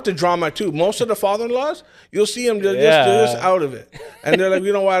doesn't want the drama too. Most of the father-in-laws, you'll see him they're just out of it, and they're like,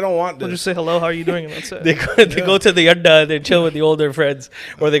 you know what, I don't want this. They'll just say hello, how are you doing, and that's it. they go to the yadda, they chill with the older friends,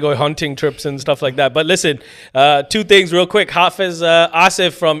 or they go hunting trips and stuff like that. But listen, two things real quick. Hafiz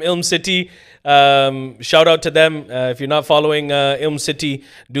Asif from Ilm City. Shout out to them. If you're not following Ilm City,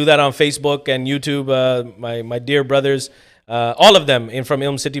 do that on Facebook and YouTube. My dear brothers, all of them from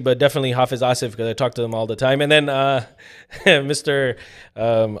Ilm City, but definitely Hafiz Asif, because I talk to them all the time. And then Mr.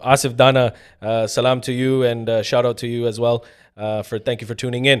 Asif Dana, salam to you, and shout out to you as well. Thank you for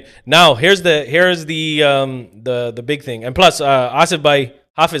tuning in. Now here's the big thing, and plus Asif by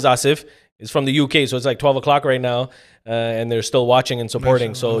Hafiz Asif is from the UK, so it's like 12 o'clock right now, and they're still watching and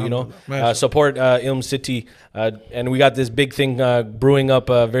supporting. So, you know, support Ilm City, and we got this big thing brewing up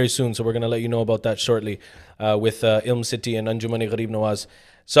very soon, so we're going to let you know about that shortly with Ilm City and Anjumani Gharib Nawaz.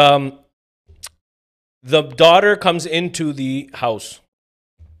 So the daughter comes into the house,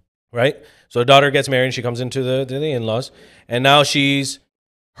 right? So the daughter gets married, she comes into the in-laws, and now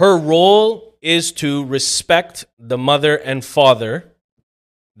her role is to respect the mother and father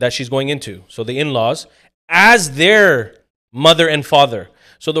that she's going into, so the in-laws, as their mother and father.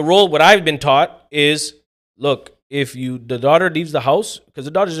 So the role, what I've been taught is, look, if the daughter leaves the house, because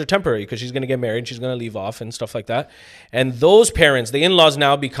the daughters are temporary, because she's going to get married, she's going to leave off and stuff like that, and those parents, the in-laws,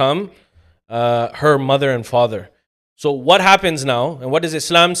 now become her mother and father. So what happens now, and what does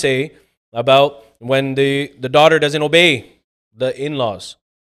Islam say about when the daughter doesn't obey the in-laws?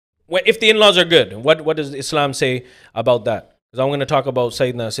 If the in-laws are good, what does Islam say about that? Because I'm going to talk about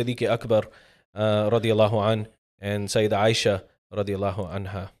Sayyidina Siddiq Akbar radiallahu an, and Sayyida Aisha radiallahu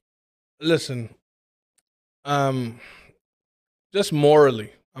anha. Listen, just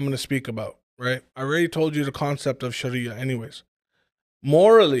morally, I'm going to speak about, right? I already told you the concept of Sharia anyways.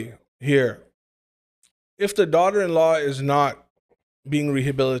 Morally here, if the daughter-in-law is not being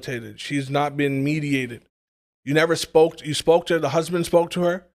rehabilitated, she's not been mediated, you spoke to her, the husband spoke to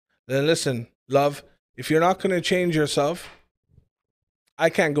her, then listen, love, if you're not going to change yourself, I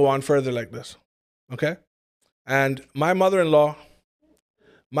can't go on further like this, okay? And my mother-in-law,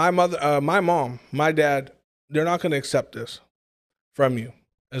 my mom, my dad, they're not going to accept this from you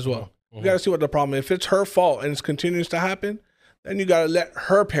as well. You got to see what the problem is. If it's her fault and it continues to happen, then you got to let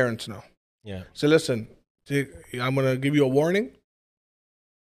her parents know. Yeah. So listen, I'm going to give you a warning.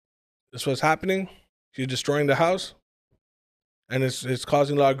 This is what's happening. She's destroying the house, and it's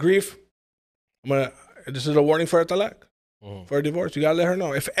causing a lot of grief. This is a warning for a talaq, Mhm. for a divorce. You gotta let her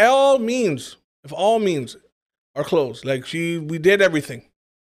know. If all means are closed, like we did everything,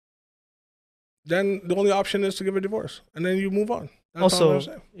 then the only option is to give a divorce, and then you move on. That's all I'm Also,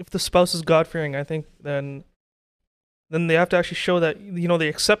 saying. if the spouse is God fearing, I think then they have to actually show that they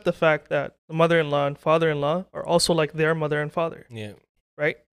accept the fact that the mother-in-law and father-in-law are also like their mother and father, Yeah.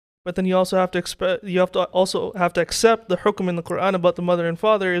 right? But then you also have to also have to accept the hukum in the Quran about the mother and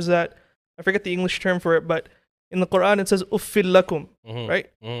father is that I forget the English term for it, but in the Quran it says uffil lakum, Mhm.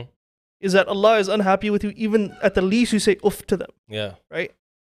 right? Mhm. Is that Allah is unhappy with you even at the least you say uff to them, Yeah. right?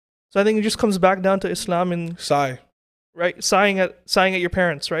 So I think it just comes back down to Islam and Sigh. right sighing at your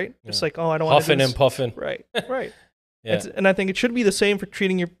parents, right? It's Yeah. like, oh, I don't want to do Huffing this. and puffing. Right, right. Yeah. And I think it should be the same for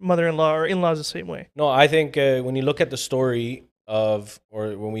treating your mother-in-law or in-laws the same way. No, I think when you look at the story or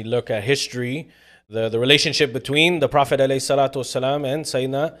when we look at history, the relationship between the Prophet ﷺ and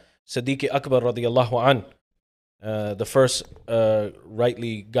Sayyidina Siddiq Akbar radiyallahu an, the first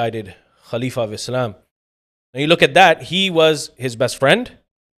rightly guided Khalifa of Islam. And you look at that, he was his best friend,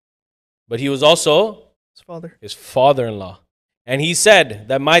 but he was also His father. his father-in-law. And he said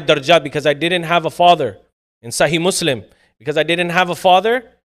that my darjat, because I didn't have a father, in Sahih Muslim, because I didn't have a father,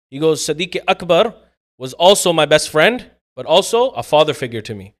 he goes, Siddiq Akbar was also my best friend, but also a father figure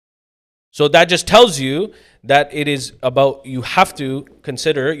to me. So that just tells you that it is about, you have to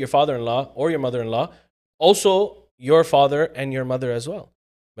consider your father-in-law or your mother-in-law, also your father and your mother as well.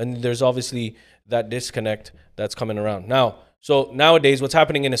 And there's obviously that disconnect that's coming around. Now, so nowadays what's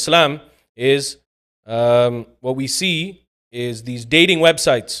happening in Islam is what we see is these dating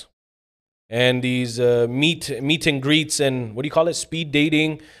websites and these meet and greets and what do you call it? Speed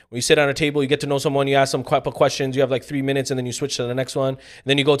dating. When you sit on a table, you get to know someone, you ask them a couple questions, you have like 3 minutes and then you switch to the next one. And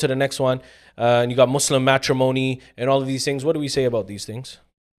then you go to the next one and you got Muslim matrimony and all of these things. What do we say about these things?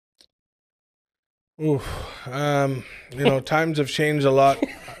 Oof. Times have changed a lot.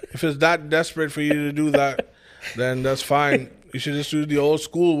 If it's that desperate for you to do that, then that's fine. You should just do the old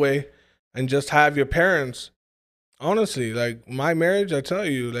school way and just have your parents. Honestly, like my marriage, I tell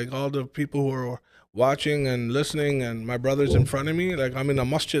you, like all the people who are watching and listening and my brothers in front of me, like I'm in a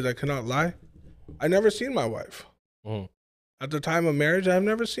masjid, I cannot lie. I never seen my wife. Mhm. At the time of marriage, I've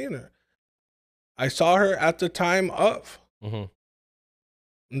never seen her. I saw her at the time of. Mm-hmm.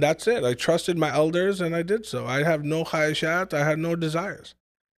 And that's it. I trusted my elders and I did so. I have no khayashat. I had no desires.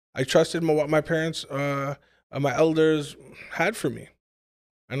 I trusted what my parents, my elders had for me.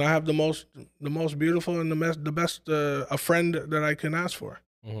 And I have the most beautiful and the best a friend that I can ask for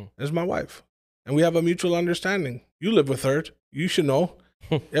is my wife. And we have a mutual understanding. You live with her. You should know.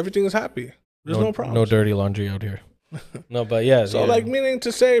 Everything is happy. There's no problem. No dirty laundry out here. No, but yeah. So yeah. like meaning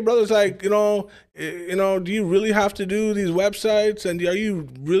to say, brothers, like, do you really have to do these websites and do you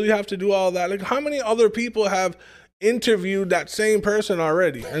really have to do all that? Like how many other people have interviewed that same person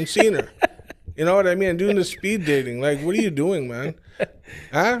already and seen her? You know what I mean? Doing the speed dating. Like, what are you doing, man?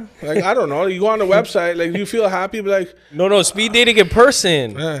 Huh? Like, I don't know. You go on the website, like, you feel happy, but like... No, speed dating in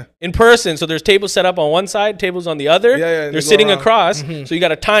person. Yeah. In person. So there's tables set up on one side, tables on the other. Yeah, They're sitting around. across. So you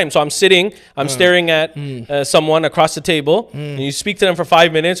got a time. So I'm sitting, I'm staring at someone across the table. And you speak to them for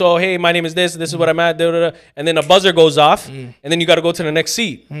 5 minutes. Oh, hey, my name is this. This is what I'm at. Da, da, da. And then a buzzer goes off. And then you got to go to the next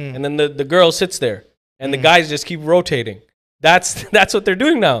seat. And then the girl sits there. And the guys just keep rotating. That's what they're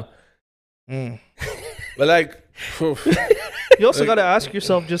doing now. But like... You also got to ask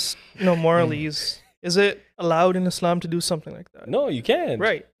yourself, just morally, is it allowed in Islam to do something like that? No, you can't.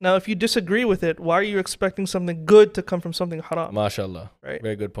 Right. Now, if you disagree with it, why are you expecting something good to come from something haram? MashaAllah. Right.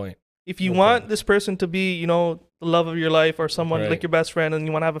 Very good point. If you want this person to be, the love of your life or someone Right. like your best friend and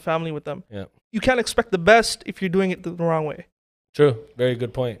you want to have a family with them, Yeah. you can't expect the best if you're doing it the wrong way. True. Very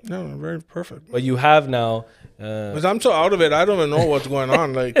good point. No, very perfect. But you have now... Because I'm so out of it, I don't even know what's going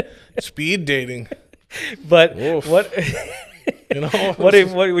on. Like, speed dating. but Oof. what... what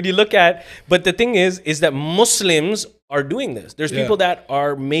when you look at, but the thing is that Muslims are doing this. There's people that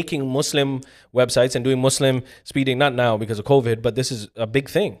are making Muslim websites and doing Muslim speeding, not now because of COVID, but this is a big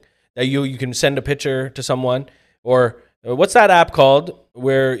thing that you can send a picture to someone, or what's that app called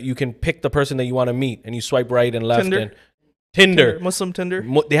where you can pick the person that you want to meet and you swipe right and left. Tinder? And Tinder. Muslim Tinder.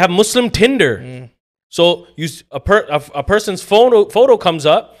 They have Muslim Tinder. So a person's photo comes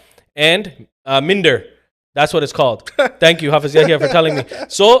up and Minder. That's what it's called. Thank you, Hafiz Yahya, for telling me.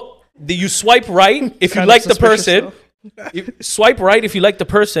 So you swipe right if you Kinda like the suspicious, person. Swipe right if you like the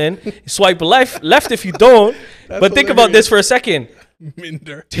person. Swipe left if you don't. But think about this for a second.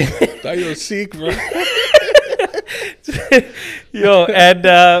 Minder. Thought you were Sikh, bro. Yo, and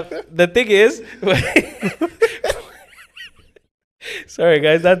the thing is, Sorry,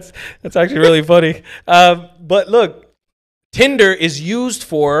 guys. That's actually really funny. But look, Tinder is used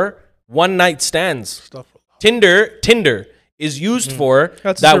for one night stands. Stuff. Tinder is used for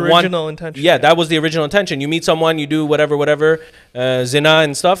That's that his original intention. Yeah, that was the original intention. You meet someone, you do whatever, zina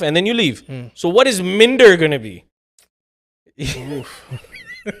and stuff, and then you leave. So what is Minder gonna be?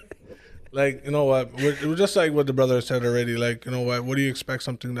 Like, you know what? We're just like what the brother said already. Like, you know what do you expect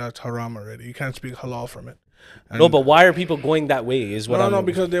something that's haram already? You can't speak halal from it. And No, but why are people going that way? Is what no, I'm no,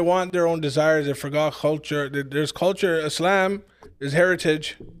 because they want their own desires. They forgot culture. There's culture. Islam is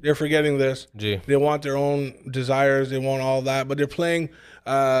heritage. They're forgetting this. Gee. They want their own desires. They want all that, but they're playing,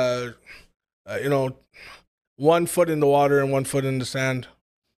 you know, 1 foot in the water and 1 foot in the sand.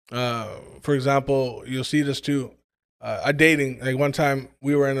 For example, you'll see this too. A dating, like one time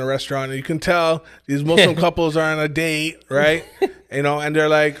we were in a restaurant and you can tell these Muslim couples are on a date, right? You know, and they're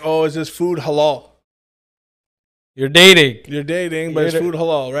like, "Oh, is this food halal?" You're dating. You're dating, but it's food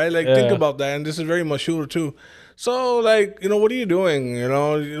halal, right? Like, think Yeah. about that. And this is very mashhur too. So, like, you know, what are you doing? You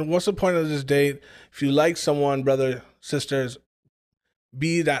know, what's the point of this date? If you like someone, brother, sisters,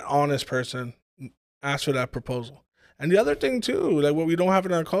 be that honest person. Ask for that proposal. And the other thing too, like what we don't have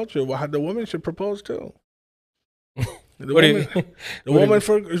in our culture, the woman should propose too. The What do you woman,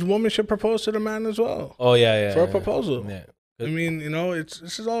 the woman should propose to the man as well Oh yeah. for a proposal. Yeah. I mean, you know,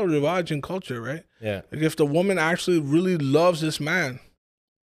 this is all rivaj in culture, right? Yeah. Like if the woman actually really loves this man,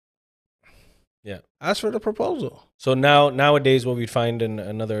 Yeah. ask for the proposal. So nowadays, what we find, and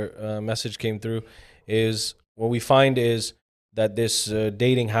another message came through, is what we find is that this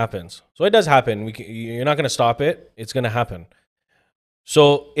dating happens. So it does happen. You're not going to stop it. It's going to happen.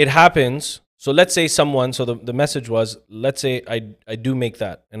 So it happens. So let's say someone. So the message was, let's say I do make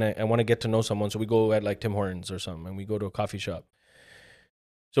that, and I want to get to know someone. So we go at like Tim Hortons or something, and we go to a coffee shop.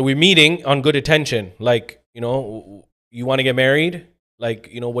 So we're meeting on good intention, like, you know, you want to get married. Like,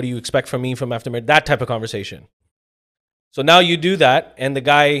 you know, what do you expect from me from after marriage? That type of conversation. So now you do that, and the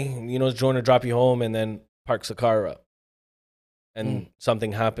guy, you know, is trying to drop you home and then parks the car up. And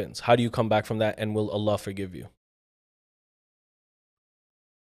something happens. How do you come back from that, and will Allah forgive you?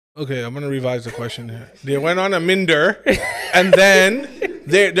 Okay, I'm gonna revise the question here. They went on a minder, and then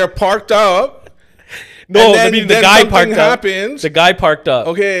they're parked up. No, and I mean the guy something parked happens. up. The guy parked up.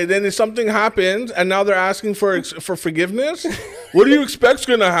 Okay, then if something happens, and now they're asking for forgiveness. What do you expect's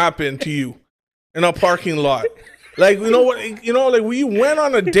gonna happen to you in a parking lot? Like, you know what? You know, like we went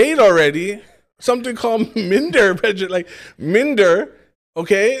on a date already. Something called minder, like minder.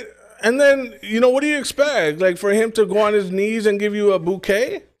 Okay, and then you know what do you expect? Like for him to go on his knees and give you a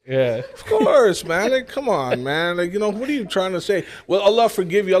bouquet? Yeah. Of course, man. Like, come on, man. Like, you know, what are you trying to say? Well, Allah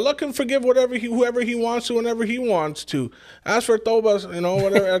forgive you. Allah can forgive whoever He wants to, whenever He wants to. Ask for tawbah, you know,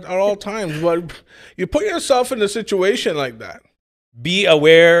 whatever at all times. But you put yourself in a situation like that. Be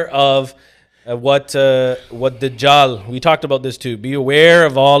aware of what Dajjal. We talked about this too. Be aware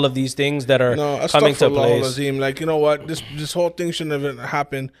of all of these things that are coming to place. Azim. Like, you know what? This whole thing shouldn't have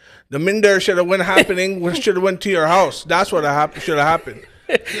happened. The minder should have went happening. Should have went to your house. That's what should have happened.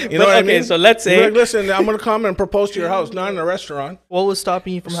 You know what I mean? So let's say, you're like, listen, I'm gonna come and propose to your house, not in a restaurant. What was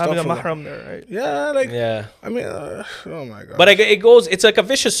stopping you from having a Astaghfirullah. mahram there, right? Yeah, like, yeah. I mean, oh my god. But it goes. It's like a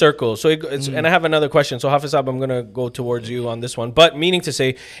vicious circle. So it's, and I have another question. So Hafiz Saab, I'm gonna go towards you on this one. But meaning to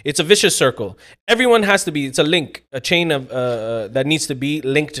say, it's a vicious circle. Everyone has to be. It's a link, a chain of that needs to be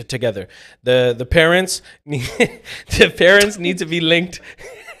linked together. The parents, the parents need to be linked.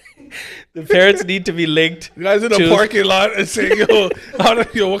 The parents need to be linked. You guys in a parking lot and say, yo,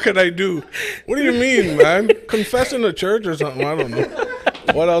 what can I do? What do you mean, man? Confess in the church or something? I don't know.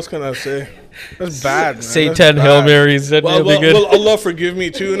 What else can I say? That's bad, man. Say That's 10 bad. Hail Marys. Will Allah forgive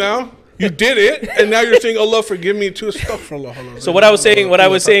me too now? You did it, and now you're saying Allah forgive me too. Astaghfirullah. So what I was saying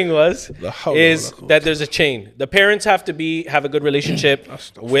was is that there's a chain. The parents have to have a good relationship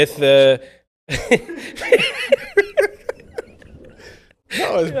with the.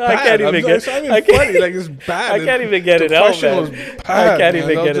 No, it's bad. I can't even get. It's not even funny. Like, it's bad. I can't even get it out, man. I can't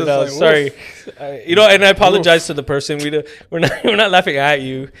even get it out. Like, Sorry, you know, and I apologize to the person. We're not laughing at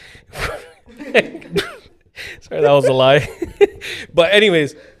you. Sorry, that was a lie. But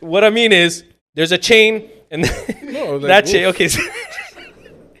anyways, what I mean is, there's a chain, and that chain. Okay, so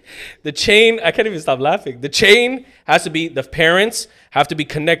the chain. I can't even stop laughing. The chain has to be. The parents have to be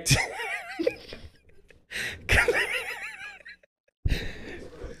connected.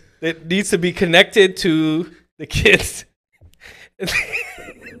 It needs to be connected to the kids. I'm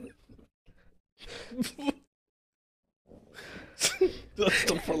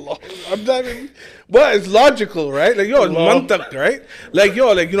not even, but it's logical, right? Like, yo, it's mantak, right? Like,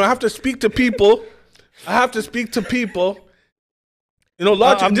 yo, like, you know, I have to speak to people. You know,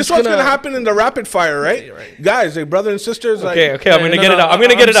 logic. I'm This just one's gonna- gonna happen in the rapid fire, right? Right. Guys, like brother and sisters. Like, Okay, I'm gonna no, get no, it out. I'm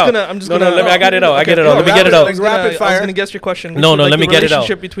gonna I'm get it just out. gonna- I'm just no, gonna- let me. I got it out. I get it no, out. Let me get it rapid, out. like, rapid I was fire. gonna guess your question. No, Like let me the get it out.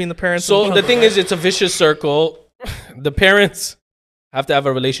 relationship between the parents. So and the thing is, it's a vicious circle. The parents have to have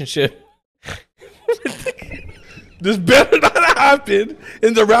a relationship. This better not happen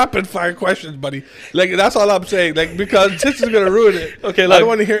in the rapid fire questions, buddy. Like that's all I'm saying. Like because this is gonna ruin it. Okay, I look. don't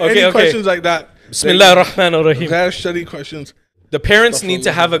want to hear Okay, any questions like that. Bismillah ar-Rahman ar-Rahim. Like, study questions. The parents need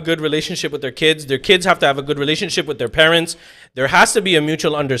to have a good relationship with their kids. Their kids have to have a good relationship with their parents. There has to be a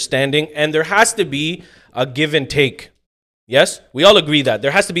mutual understanding, and there has to be a give and take. Yes? We all agree that.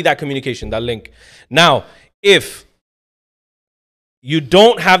 There has to be that communication, that link. Now, if you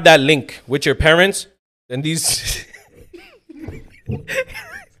don't have that link with your parents, then these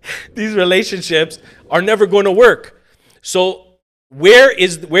these relationships are never going to work. So where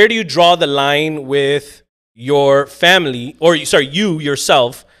do you draw the line with your family, or sorry, you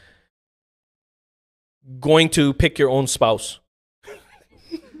yourself going to pick your own spouse?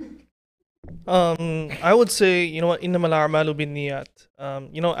 I would say, you know what, innamal a'malu binniyat.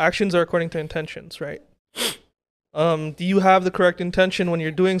 You know, actions are according to intentions, right? Do you have the correct intention when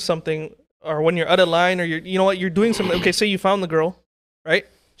you're doing something, or when you're at a line, or you know what, you're doing something? Okay, say you found the girl, right?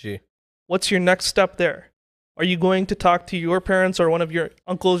 Gee. What's your next step there? Are you going to talk to your parents or one of your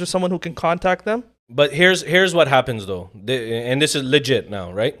uncles or someone who can contact them? But here's what happens though, and this is legit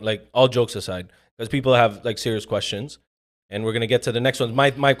now, right? Like all jokes aside, because people have like serious questions, and we're gonna get to the next one.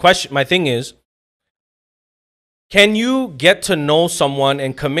 My thing is, can you get to know someone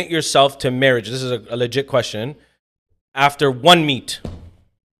and commit yourself to marriage? This is a legit question. After one meet,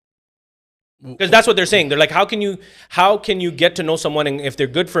 because that's what they're saying. They're like, how can you get to know someone, and if they're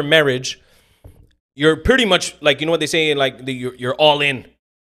good for marriage, you're pretty much like, you know what they say, like you're all in.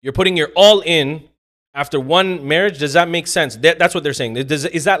 You're putting your all in after one marriage. Does that make sense? That's what they're saying.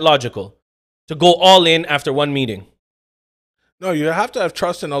 Is that logical to go all in after one meeting? No, you have to have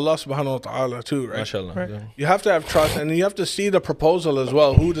trust in Allah subhanahu wa ta'ala too, right? MashaAllah. Right. Yeah. You have to have trust, and you have to see the proposal as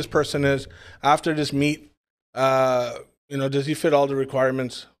well, who this person is after this meet. You know, does he fit all the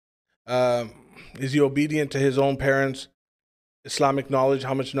requirements? Is he obedient to his own parents? Islamic knowledge,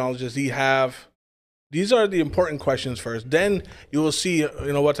 how much knowledge does he have? These are the important questions first. Then you will see,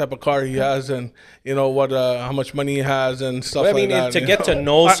 you know, what type of car he has, and you know what, how much money he has, and stuff Well, I mean, like that. to you get know? to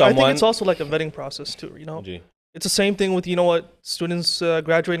know I someone. think it's also like a vetting process too, you know? Gee. It's the same thing with, you know what, students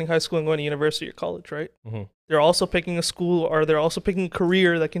graduating high school and going to university or college, right? Mhm. They're also picking a school, or they're also picking a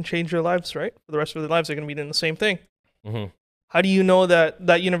career that can change their lives, right? For the rest of their lives, they're going to be doing the same thing. Mhm. How do you know that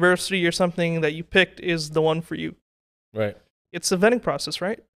that university or something that you picked is the one for you? Right. It's a vetting process,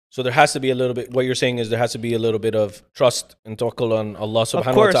 right? So there has to be a little bit. What you're saying is there has to be a little bit of trust and tawakkul on Allah subhanahu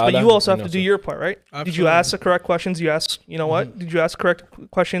Of course, wa ta'ala. but you also have know, to do so- your part, right? Did you Absolutely. ask the correct questions? You ask, you know what? Did you ask correct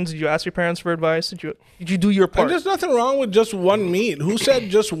questions? Did you ask your parents for advice? Did you do your And part? there's nothing wrong with just one meet. Who said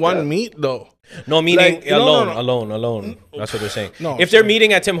just one meet though? No, meaning Like, no, alone. That's what they're saying. No, If they're sorry.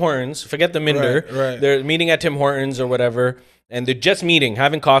 meeting at Tim Hortons, forget the Minder. Right. They're meeting at Tim Hortons or whatever, and they're just meeting,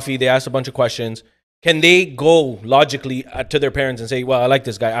 having coffee. They ask a bunch of questions. Can they go logically to their parents and say, "Well, I like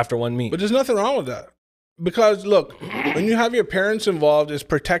this guy," after one meet? But there's nothing wrong with that. Because look, when you have your parents involved, it's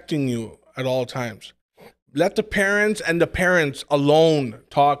protecting you at all times. Let the parents and the parents alone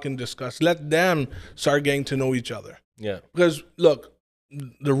talk and discuss. Let them start getting to know each other. Yeah. Because look,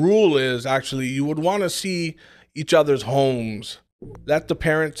 the rule is actually you would want to see each other's homes. Let the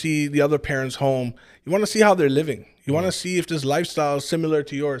parents see the other parent's home. You want to see how they're living. You want to see if this lifestyle is similar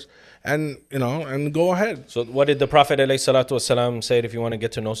to yours. And, you know, and go ahead. So what did the Prophet ﷺ say? If you want to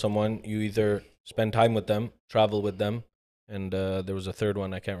get to know someone, you either spend time with them, travel with them, and there was a third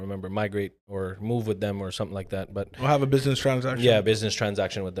one I can't remember, migrate or move with them or something like that. But We'll have a business transaction. yeah, business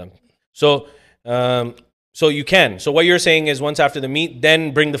transaction with them. So so you can. So what you're saying is once after the meet,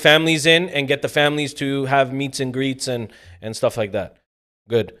 then bring the families in and get the families to have meets and greets and stuff like that.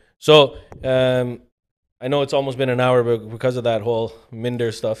 Good. So I know it's almost been an hour, but because of that whole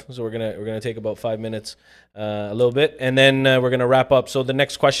Minder stuff, so we're gonna take about 5 minutes, a little bit, and then we're gonna wrap up. So the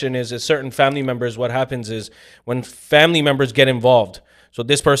next question is certain family members. What happens is when family members get involved. So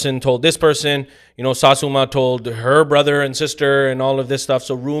this person told this person, you know, Sasuma told her brother and sister, and all of this stuff.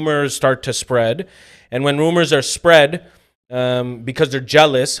 So rumors start to spread, and when rumors are spread, because they're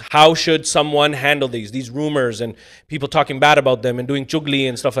jealous, how should someone handle these rumors and people talking bad about them and doing chugli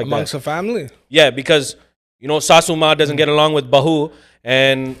and stuff like Amongst that? the family. Yeah, because you know Sasuma doesn't get along with Bahu,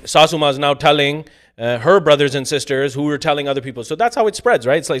 and Sasuma is now telling her brothers and sisters who are telling other people. So that's how it spreads,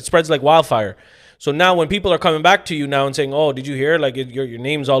 right? It's like it spreads like wildfire. So now when people are coming back to you now and saying, "Oh, did you hear? Like your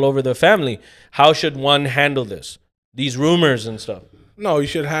name's all over the family." How should one handle this? These rumors and stuff. No, you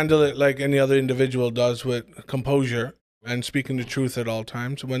should handle it like any other individual does, with composure and speaking the truth at all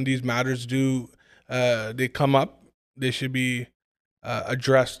times. When these matters they come up, they should be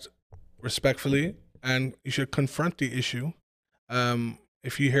addressed respectfully, and you should confront the issue.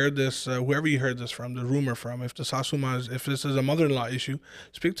 If you hear this, whoever you heard this from, the rumor from, if if this is a mother-in-law issue,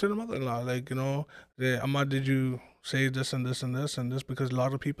 speak to the mother-in-law. Like, Amma, did you say this and this and this and this? Because a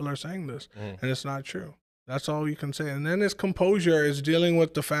lot of people are saying this, and it's not true. That's all you can say. And then it's composure, is dealing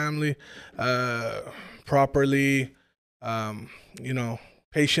with the family properly,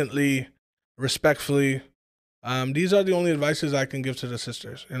 patiently, respectfully. These are the only advices I can give to the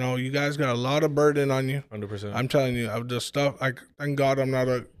sisters. You guys got a lot of burden on you. 100%. I'm telling you, of the stuff. Thank God I'm not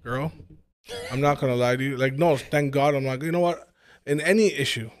a girl. I'm not gonna lie to you. Like, no, thank God I'm not. You know what? In any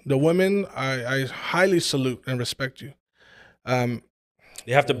issue, the women, I highly salute and respect you.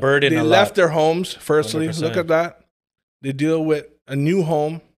 They have to burden They a lot. left their homes. Firstly, 100%. look at that. They deal with a new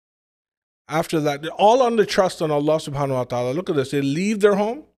home. After that, they're all under trust on Allah Subhanahu wa Taala. Look at this. They leave their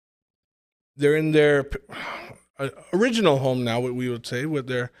home. They're in their original home now, what we would say, with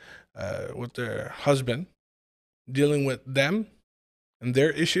their husband, dealing with them and their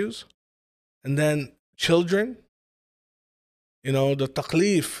issues, and then children. The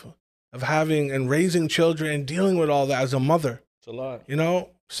taklif of having and raising children and dealing with all that as a mother. It's a lot.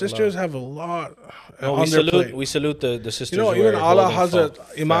 Sisters have a lot No, on their plate. we salute the sisters. who Even are Allah holding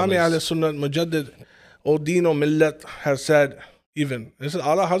Hazrat Imam Ahl Sunnat Mujaddid Odino Millat has said, even this is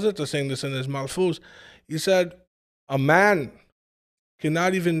Allah Hazrat is saying this in his Malfuz. He said, a man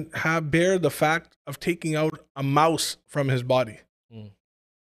cannot even bear the fact of taking out a mouse from his body.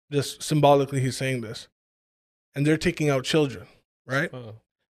 Just symbolically, he's saying this, and they're taking out children, right?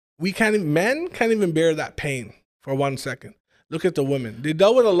 Men can't even bear that pain for 1 second. Look at the women. They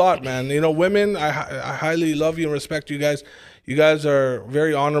dealt with a lot, man. Women, I highly love you and respect you guys. You guys are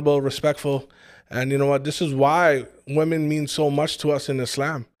very honorable, respectful. And you know what? This is why women mean so much to us in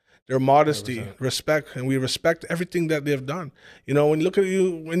Islam. Their modesty, 100%. respect, and we respect everything that they've done. When you look at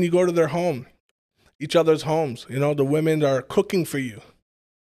when you go to their home, each other's homes, the women are cooking for you.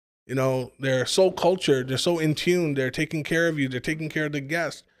 They're so cultured, they're so in tune, they're taking care of you, they're taking care of the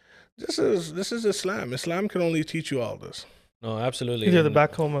guests. This is Islam. Islam can only teach you all this. No, absolutely. They're the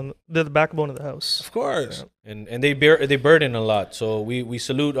backbone of the house. Of course. And they burden a lot. So we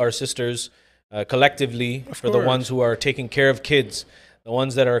salute our sisters collectively for the ones who are taking care of kids, the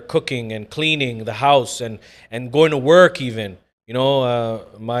ones that are cooking and cleaning the house and going to work even.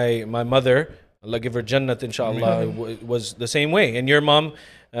 My mother, Allah give her Jannat inshallah, was the same way. And your mom,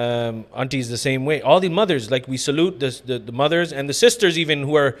 aunties, the same way. All the mothers, like, we salute the mothers and the sisters even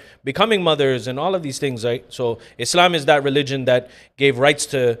who are becoming mothers and all of these things, right? So Islam is that religion that gave rights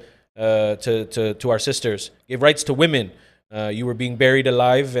to our sisters, gave rights to women. You were being buried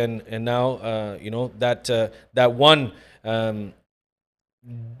alive, and now that one.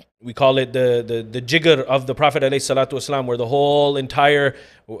 We call it the jigr of the Prophet ﷺ, where the whole entire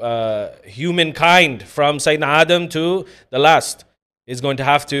humankind from Sayyidina Adam to the last is going to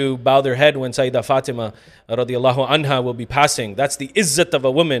have to bow their head when Sayyidah Fatima radiallahu anha will be passing. That's the izzat of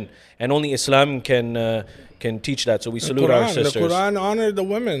a woman, and only Islam can teach that. So we salute our sisters. The Quran honored the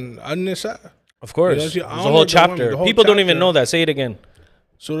women, An-Nisa. Of course, there's a whole chapter. People don't even know that. Say it again.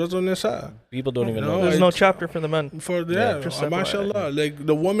 Surah An-Nisa. People don't even know. There's no chapter for the men. Mashallah, like,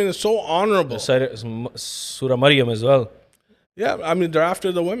 the woman is so honorable. Surah Maryam as well. Yeah, I mean, they're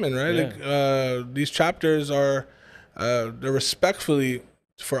after the women, right? Yeah. Like, these chapters are they're respectfully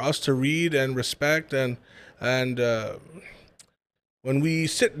for us to read and respect, and when we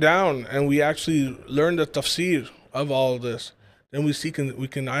sit down and we actually learn the tafsir of all this, then we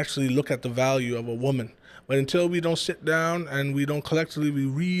can actually look at the value of a woman. But until we don't sit down and we don't collectively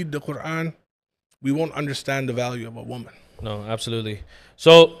read the Quran, we won't understand the value of a woman. No, absolutely.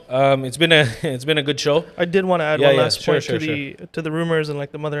 So it's been a good show. I did want to add one last point to the rumors and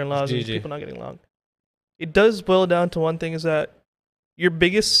like the mother-in-laws and people not getting along. It does boil down to one thing, is that your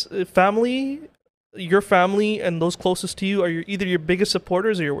biggest family, your family and those closest to you are either your biggest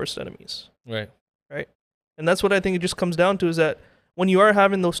supporters or your worst enemies. Right. And that's what I think it just comes down to, is that when you are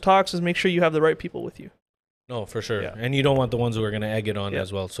having those talks, is make sure you have the right people with you. No, for sure. Yeah. And you don't want the ones who are going to egg it on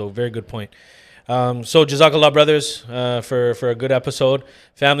as well. So very good point. So Jazakallah, brothers, for a good episode.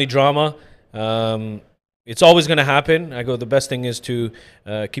 Family drama. It's always going to happen. The best thing is to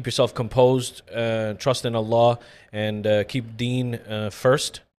keep yourself composed, trust in Allah, and keep deen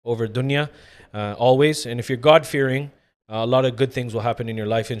first over dunya, always. And if you're God-fearing, a lot of good things will happen in your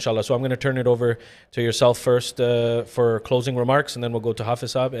life, inshallah. So I'm going to turn it over to yourself first for closing remarks, and then we'll go to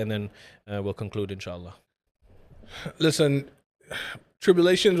Hafiz Saab, and then we'll conclude, inshallah. Listen,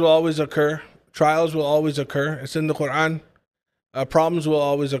 tribulations will always occur. Trials will always occur. It's in the Quran. Problems will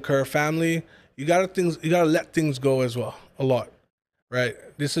always occur. Family, you gotta let things go as well. A lot, right?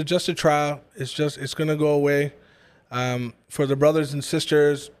 This is just a trial. It's gonna go away. For the brothers and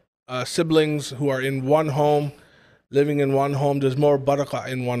sisters, siblings who are in one home, living in one home, there's more barakah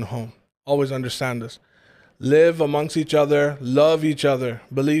in one home. Always understand this. Live amongst each other, love each other.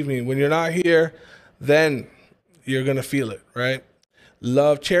 Believe me, when you're not here, then you're gonna feel it, right?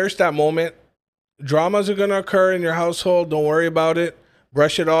 Love, cherish that moment. Dramas are gonna occur in your household. Don't worry about it.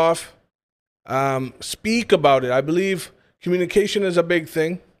 Brush it off. Speak about it. I believe communication is a big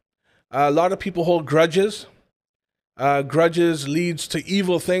thing. A lot of people hold grudges. Grudges leads to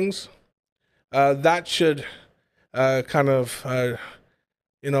evil things. That should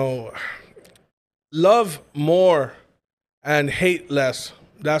love more and hate less.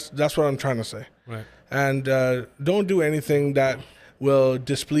 That's what I'm trying to say. Right. And don't do anything that will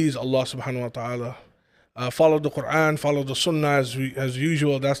displease Allah subhanahu wa ta'ala. Follow the Quran, follow the Sunnah as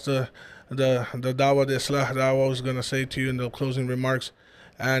usual. That's the dawah, the Islah dawah I was going to say to you in the closing remarks.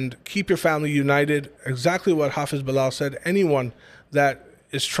 And keep your family united. Exactly what Hafiz Bilal said. Anyone that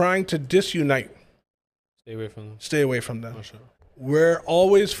is trying to disunite, Stay away from them. stay away from them. MashaAllah. We're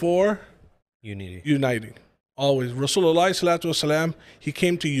always for Unity. uniting. Always. Rasulullah salatu wasalam, he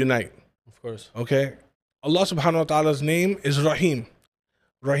came to unite. Of course. Okay? Allah subhanahu wa ta'ala's name is Rahim.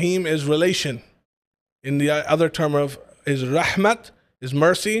 Rahim is relation. In the other term of is Rahmat, is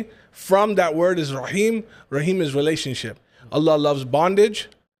mercy. From that word is Rahim. Rahim is relationship. Allah loves bondage.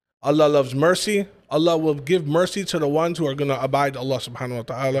 Allah loves mercy. Allah will give mercy to the ones who are going to abide Allah subhanahu wa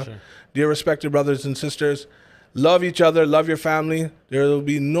ta'ala. Sure. Dear respected brothers and sisters, love each other, love your family. There will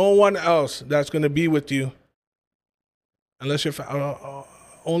be no one else that's going to be with you unless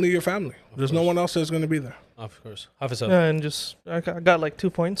only your family. There's no one else that's going to be there. Of course. Hafiz. Yeah, and just I got like 2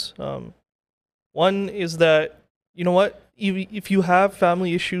 points. One is that, you know what, if you have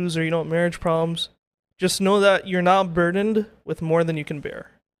family issues or marriage problems, just know that you're not burdened with more than you can bear.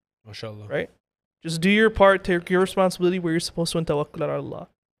 MashaAllah. Right? Just do your part, take your responsibility where you're supposed to, and tawakkul ala Allah.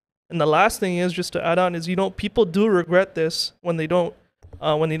 And the last thing is, just to add on, is people do regret this when they don't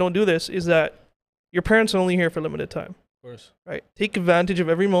do this, is that your parents are only here for limited time. Of course. Right? Take advantage of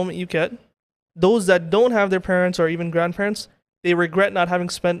every moment you get. Those that don't have their parents or even grandparents, they regret not having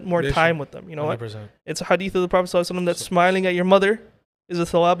spent more time with them. You know 100%. what? It's a hadith of the Prophet ﷺ that smiling at your mother is a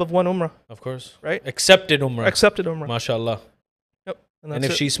thawab of one umrah. Of course. Right? Accepted umrah. Accepted umrah. MashaAllah. Yep. And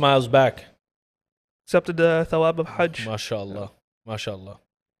if she smiles back. accepted the thawab of Hajj. MashaAllah. MashaAllah.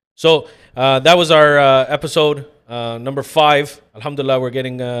 So that was our episode number 5. Alhamdulillah, we're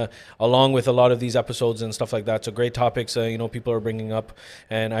getting along with a lot of these episodes and stuff like that. So great topics, people are bringing up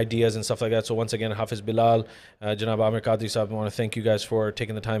and ideas and stuff like that. So once again, Hafiz Bilal, Janab Amir Qadri Sahib, I want to thank you guys for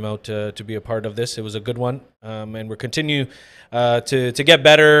taking the time out to be a part of this. It was a good one. And we'll continue to get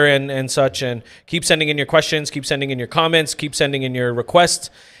better and such. And keep sending in your questions, keep sending in your comments, keep sending in your requests,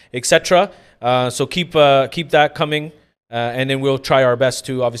 etc. So keep that coming. And then we'll try our best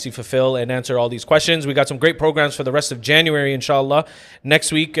to obviously fulfill and answer all these questions. We got some great programs for the rest of January, inshallah.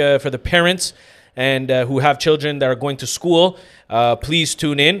 Next week, for the parents and who have children that are going to school, please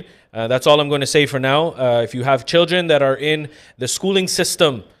tune in. That's all I'm going to say for now. If you have children that are in the schooling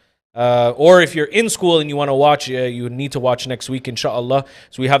system, or if you're in school and you want to watch, you need to watch next week, inshallah.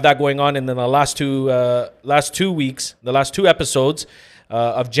 So we have that going on. And then the last two episodes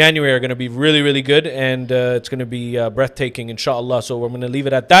of January are going to be really, really good, and it's going to be breathtaking, inshallah. So we're going to leave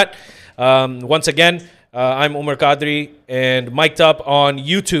it at that. Once again, I'm Umar Qadri and Mic'd Up on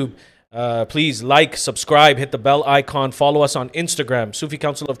YouTube. Please like, subscribe, hit the bell icon, follow us on Instagram, Sufi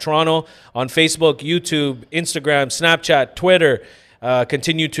Council of Toronto, on Facebook, YouTube, Instagram, Snapchat, Twitter.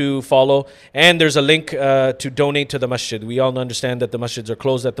 Continue to follow, and there's a link to donate to the masjid. We all understand that the masjids are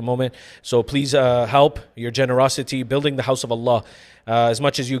closed at the moment, so please help your generosity building the house of Allah. As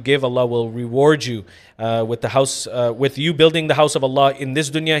much as you give, Allah will reward you with the house, with you building the house of Allah in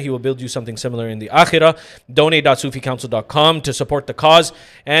this dunya. He will build you something similar in the akhirah. Donate.suficouncil.com to support the cause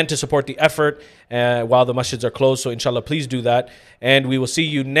and to support the effort while the masjids are closed. So inshallah, please do that. And we will see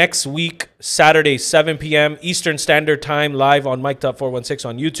you next week, Saturday, 7 p.m. Eastern Standard Time, live on Mic'd Up 416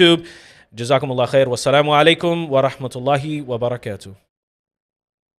 on YouTube. Jazakumullah khair. Wassalamu alaikum wa rahmatullahi wa barakatuh.